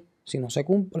de Dios. Si no se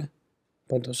cumple,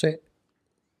 pues entonces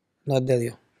no es de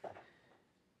Dios.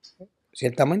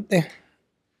 Ciertamente,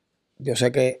 yo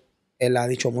sé que Él ha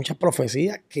dicho muchas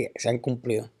profecías que se han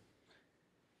cumplido.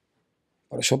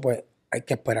 Por eso, pues, hay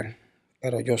que esperar.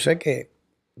 Pero yo sé que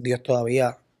Dios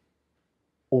todavía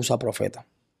usa profetas.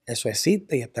 Eso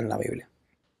existe y está en la Biblia.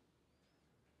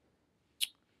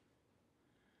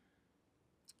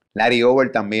 Larry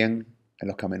Over también en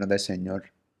los caminos del Señor.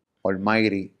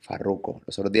 Almighty, Farruko.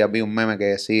 Los otros días vi un meme que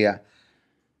decía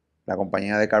la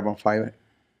compañía de Carbon Fiber.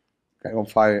 ¿Cómo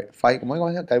se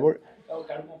llama?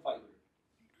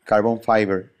 Carbon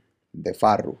Fiber de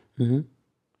Farru.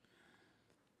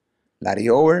 Larry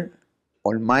Over,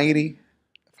 Almighty,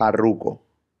 Farruko.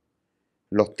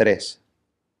 Los tres.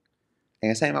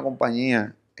 En esa misma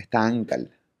compañía está Ankar.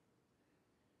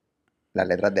 Las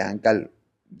letras de Ankar,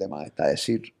 de más está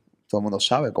decir, todo el mundo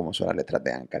sabe cómo son las letras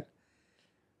de Ankar.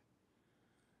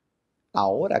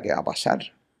 Ahora, ¿qué va a pasar?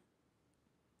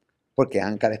 Porque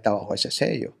Ankar está bajo ese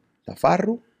sello. Está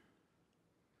Farru,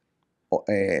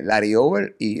 Larry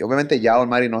Over, y obviamente ya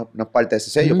Almighty no es parte de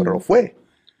ese sello, pero lo fue.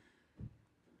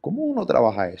 ¿Cómo uno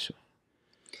trabaja eso?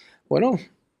 Bueno,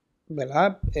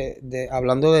 ¿verdad?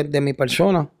 Hablando de mi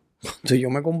persona, cuando yo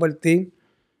me convertí,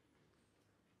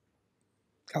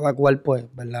 cada cual, pues,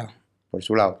 ¿verdad? Por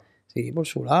su lado. Sí, por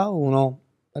su lado. Uno,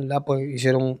 ¿verdad? Pues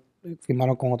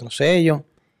firmaron con otro sello.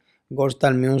 Gold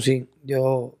Star Music,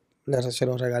 yo se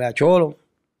lo regalé a Cholo.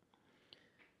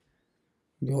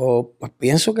 Yo, pues,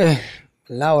 pienso que,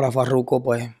 ¿verdad? Ahora Farruko,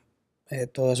 pues,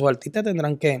 todos esos artistas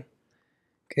tendrán que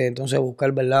entonces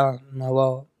buscar, ¿verdad?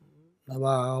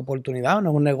 Nueva oportunidad,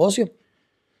 nuevos negocios.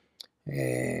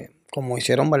 Como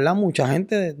hicieron, ¿verdad? Mucha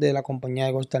gente de la compañía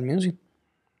de Gold Star Music.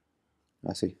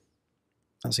 Así.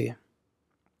 Así es.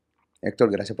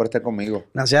 Héctor, gracias por estar conmigo.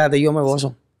 Gracias a ti, yo me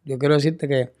gozo. Yo quiero decirte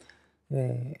que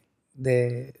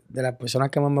de las personas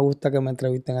que más me gusta que me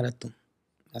entrevisten eres tú.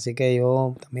 Así que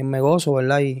yo también me gozo,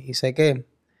 ¿verdad? Y sé que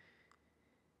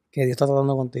Dios está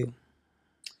tratando contigo.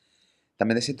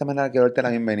 También de cierta manera quiero darte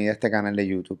la bienvenida a este canal de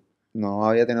YouTube. No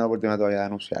había tenido la oportunidad todavía de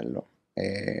anunciarlo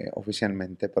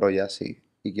oficialmente, pero ya sí.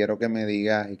 Y quiero que me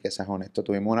digas y que seas honesto.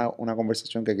 Tuvimos una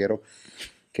conversación que quiero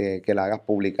que la hagas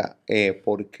pública,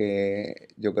 porque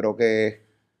yo creo que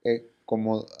es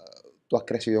como tú has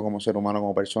crecido como ser humano,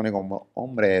 como persona y como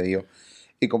hombre de Dios.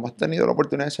 Y como has tenido la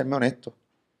oportunidad de serme honesto.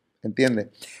 ¿Entiendes?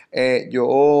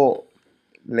 Yo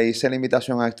le hice la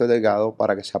invitación a Hector Delgado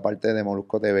para que sea parte de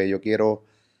Molusco TV. Yo quiero,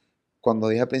 cuando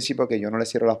dije al principio que yo no le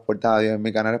cierro las puertas a Dios en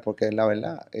mi canal es porque es la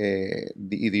verdad.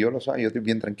 Y Dios lo sabe, yo estoy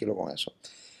bien tranquilo con eso.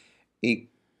 Y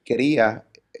quería,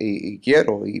 y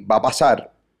quiero, y va a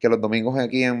pasar, que los domingos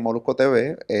aquí en Molusco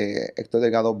TV, Hector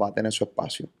Delgado va a tener su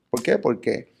espacio. ¿Por qué?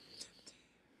 Porque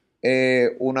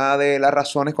una de las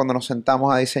razones cuando nos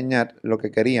sentamos a diseñar lo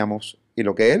que queríamos y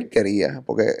lo que él quería,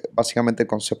 porque básicamente el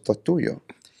concepto es tuyo,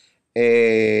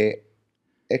 es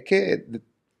que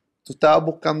tú estabas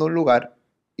buscando un lugar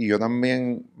y yo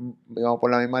también íbamos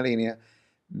por la misma línea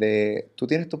de tú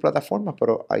tienes tus plataformas,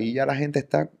 pero ahí ya la gente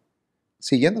está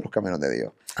siguiendo los caminos de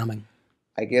Dios. Amén.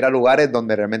 Hay que ir a lugares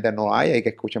donde realmente no hay que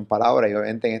escuchen palabras. Y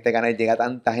obviamente en este canal llega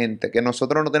tanta gente que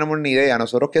nosotros no tenemos ni idea.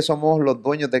 Nosotros que somos los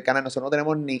dueños del canal, nosotros no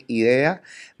tenemos ni idea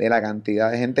de la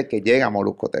cantidad de gente que llega a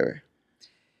Molusco TV.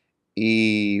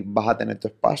 Y vas a tener tu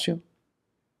espacio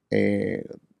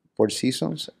por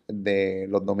seasons de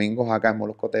los domingos acá en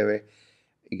Molusco TV.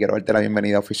 Y quiero darte la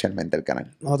bienvenida oficialmente al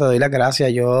canal. No, te doy las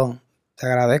gracias. Yo te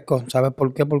agradezco. ¿Sabes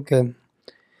por qué? Porque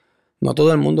no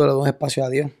todo el mundo le da un espacio a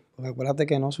Dios. Porque acuérdate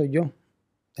que no soy yo.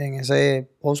 En ese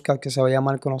podcast que se va a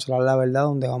llamar Conocerás la Verdad,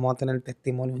 donde vamos a tener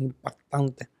testimonios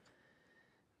impactantes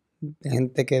de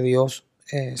gente que Dios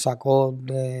sacó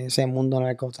de ese mundo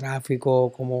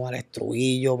narcotráfico, como Alex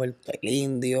Trujillo, Berto el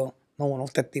Indio, no,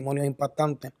 unos testimonios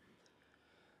impactantes.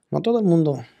 No todo el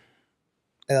mundo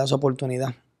le da esa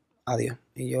oportunidad a Dios.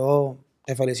 Y yo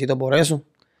te felicito por eso.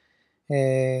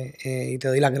 Y te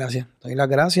doy las gracias. Te doy las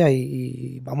gracias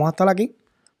y vamos a estar aquí.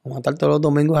 Vamos a estar todos los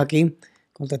domingos aquí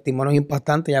con testimonios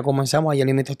impactantes. Ya comenzamos. Ayer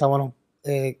mismo estábamos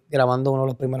grabando uno de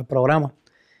los primeros programas.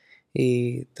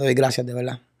 Y te doy gracias, de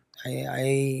verdad.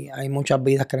 Hay muchas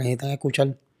vidas que necesitan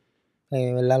escuchar,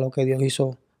 ¿verdad? Lo que Dios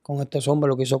hizo con estos hombres,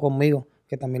 lo que hizo conmigo,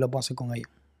 que también lo puedo hacer con ellos.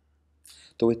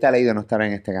 Tuviste la ley de no estar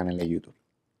en este canal de YouTube.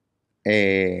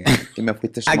 Y me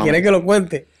fuiste sumamente... ¿Quieres que lo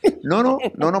cuente? No,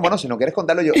 bueno, si no quieres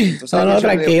contarlo yo...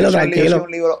 Tranquilo. Yo soy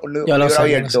un libro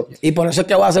abierto. Y por eso es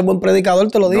que voy a ser buen predicador,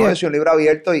 te lo digo. No, yo soy un libro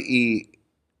abierto y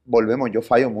volvemos, yo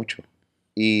fallo mucho.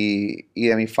 Y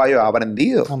de mis fallos he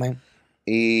aprendido. Amén.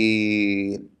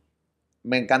 Y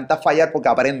me encanta fallar porque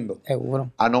aprendo.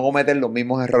 Seguro. A no cometer los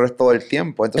mismos errores todo el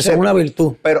tiempo. Entonces, eso es una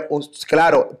virtud. Pero,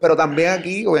 claro, pero también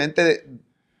aquí, obviamente,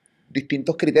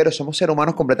 distintos criterios. Somos seres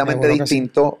humanos completamente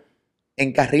distintos,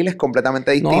 en carriles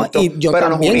completamente distintos. No, y yo pero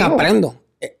también aprendo.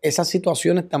 Esas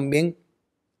situaciones también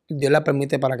Dios las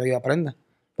permite para que yo aprenda.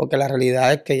 Porque la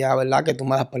realidad es que ya, ¿verdad? Que tú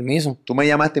me das permiso. Tú me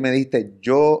llamaste y me dijiste,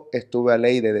 yo estuve a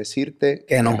ley de decirte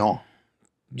que no.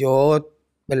 Yo,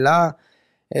 ¿verdad?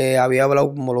 Había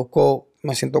hablado con Molusco,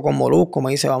 me siento con Molusco,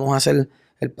 me dice, vamos a hacer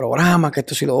el programa, que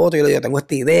esto y lo otro. Yo le digo, tengo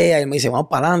esta idea. Y él me dice, vamos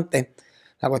para adelante.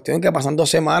 La cuestión es que pasan 2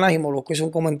 semanas y Molusco hizo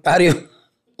un comentario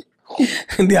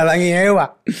de Adán y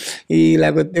Eva. Y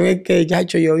la cuestión es que,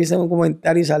 chacho, yo hice un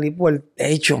comentario y salí por el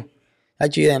techo.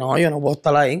 Chacho, y de no, yo no puedo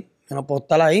estar ahí. Yo no puedo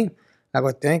estar ahí. La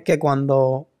cuestión es que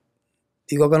cuando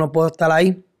digo que no puedo estar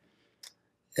ahí,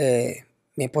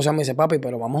 mi esposa me dice, papi,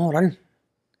 pero vamos a orar.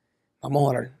 Vamos a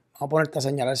orar. Vamos a ponerte a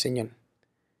señalar al Señor.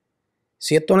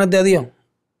 Si esto no es de Dios,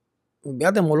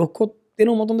 fíjate, Molusco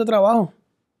tiene un montón de trabajo.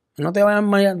 No te va a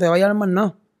llamar más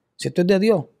nada. Si esto es de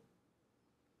Dios,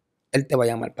 Él te va a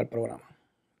llamar para el programa.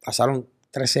 Pasaron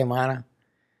 3 semanas,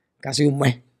 casi un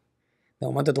mes. De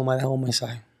momento tú me dejas un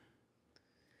mensaje.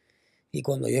 Y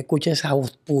cuando yo escuché esa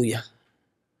voz tuya,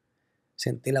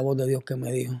 sentí la voz de Dios que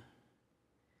me dijo,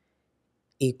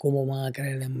 ¿y cómo van a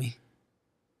creer en mí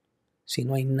si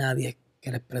no hay nadie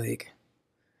que les predique?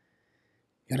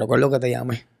 Yo recuerdo que te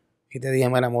llamé y te dije,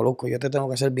 mira, Molusco, yo te tengo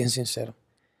que ser bien sincero.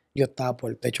 Yo estaba por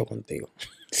el techo contigo.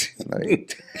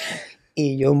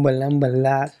 Y yo en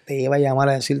verdad, te iba a llamar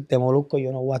a decirte, Molusco,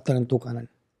 yo no voy a estar en tu canal.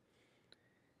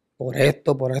 Por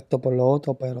esto, por lo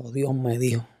otro, pero Dios me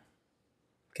dijo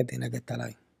que tiene que estar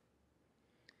ahí.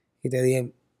 Y te dije,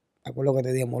 me acuerdo que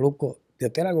te dije, Molusco,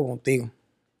 Dios tiene algo contigo.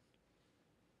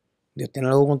 Dios tiene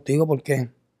algo contigo porque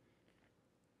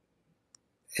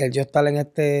el yo estar en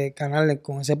este canal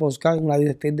con ese podcast es una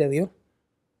directriz de Dios.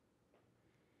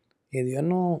 Y Dios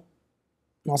no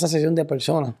hace sesión de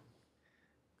personas,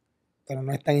 pero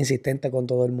no es tan insistente con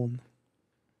todo el mundo.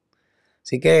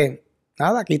 Así que,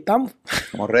 nada, aquí estamos.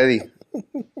 Estamos ready.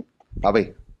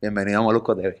 Papi, bienvenido a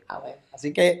Molusco TV. A ver,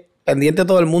 así que, pendiente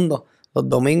todo el mundo. Los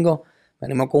domingos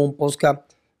venimos con un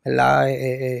podcast, ¿verdad?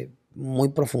 Muy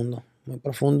profundo,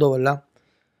 ¿verdad?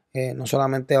 No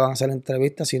solamente van a ser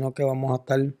entrevistas, sino que vamos a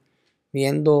estar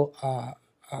viendo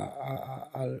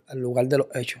al lugar de los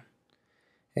hechos.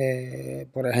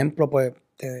 Por ejemplo, pues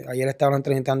ayer estaban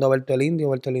entrevistando a Berto el Indio.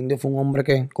 Berto el Indio fue un hombre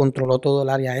que controló todo el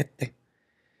área este.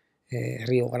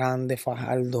 Río Grande,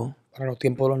 Fajardo, para los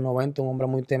tiempos de los 90, un hombre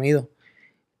muy temido.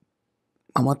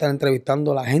 Vamos a estar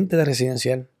entrevistando a la gente de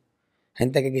Residencial.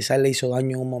 Gente que quizás le hizo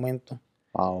daño en un momento.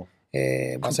 Wow.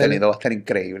 El contenido va a estar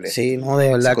increíble. Sí, no,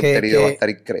 de verdad que va a estar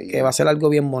increíble. Que va a ser algo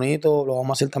bien bonito. Lo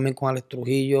vamos a hacer también con Alex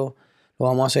Trujillo. Lo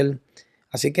vamos a hacer.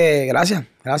 Así que gracias,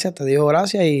 te digo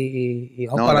gracias y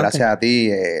vamos para adelante. Gracias a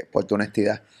ti por tu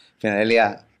honestidad.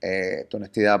 Fidelia, tu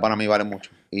honestidad para mí vale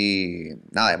mucho. Y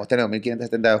nada, hemos tenido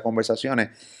 1572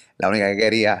 conversaciones. La única que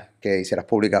quería que hicieras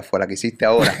pública fue la que hiciste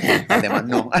ahora. Además,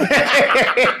 no.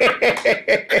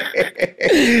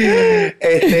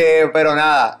 Pero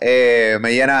nada,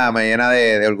 me llena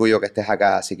de orgullo que estés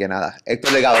acá. Así que nada,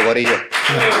 Hector Delgado, corillo.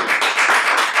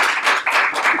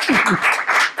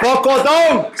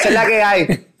 ¡Pocotón! Esa es la que hay.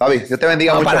 Papi, Dios te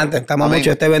bendiga mucho. Para adelante, estamos mucho.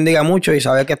 Dios te bendiga mucho y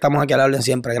saber que estamos aquí al hablar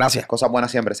siempre. Gracias. Cosas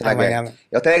buenas siempre, esa es la que hay.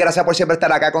 Y a ustedes, gracias por siempre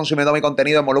estar acá consumiendo mi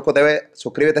contenido en Molusco TV.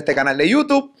 Suscríbete a este canal de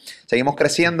YouTube. Seguimos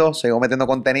creciendo, seguimos metiendo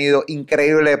contenido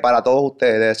increíble para todos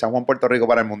ustedes, de San Juan, Puerto Rico,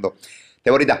 para el mundo. Te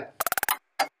bonita.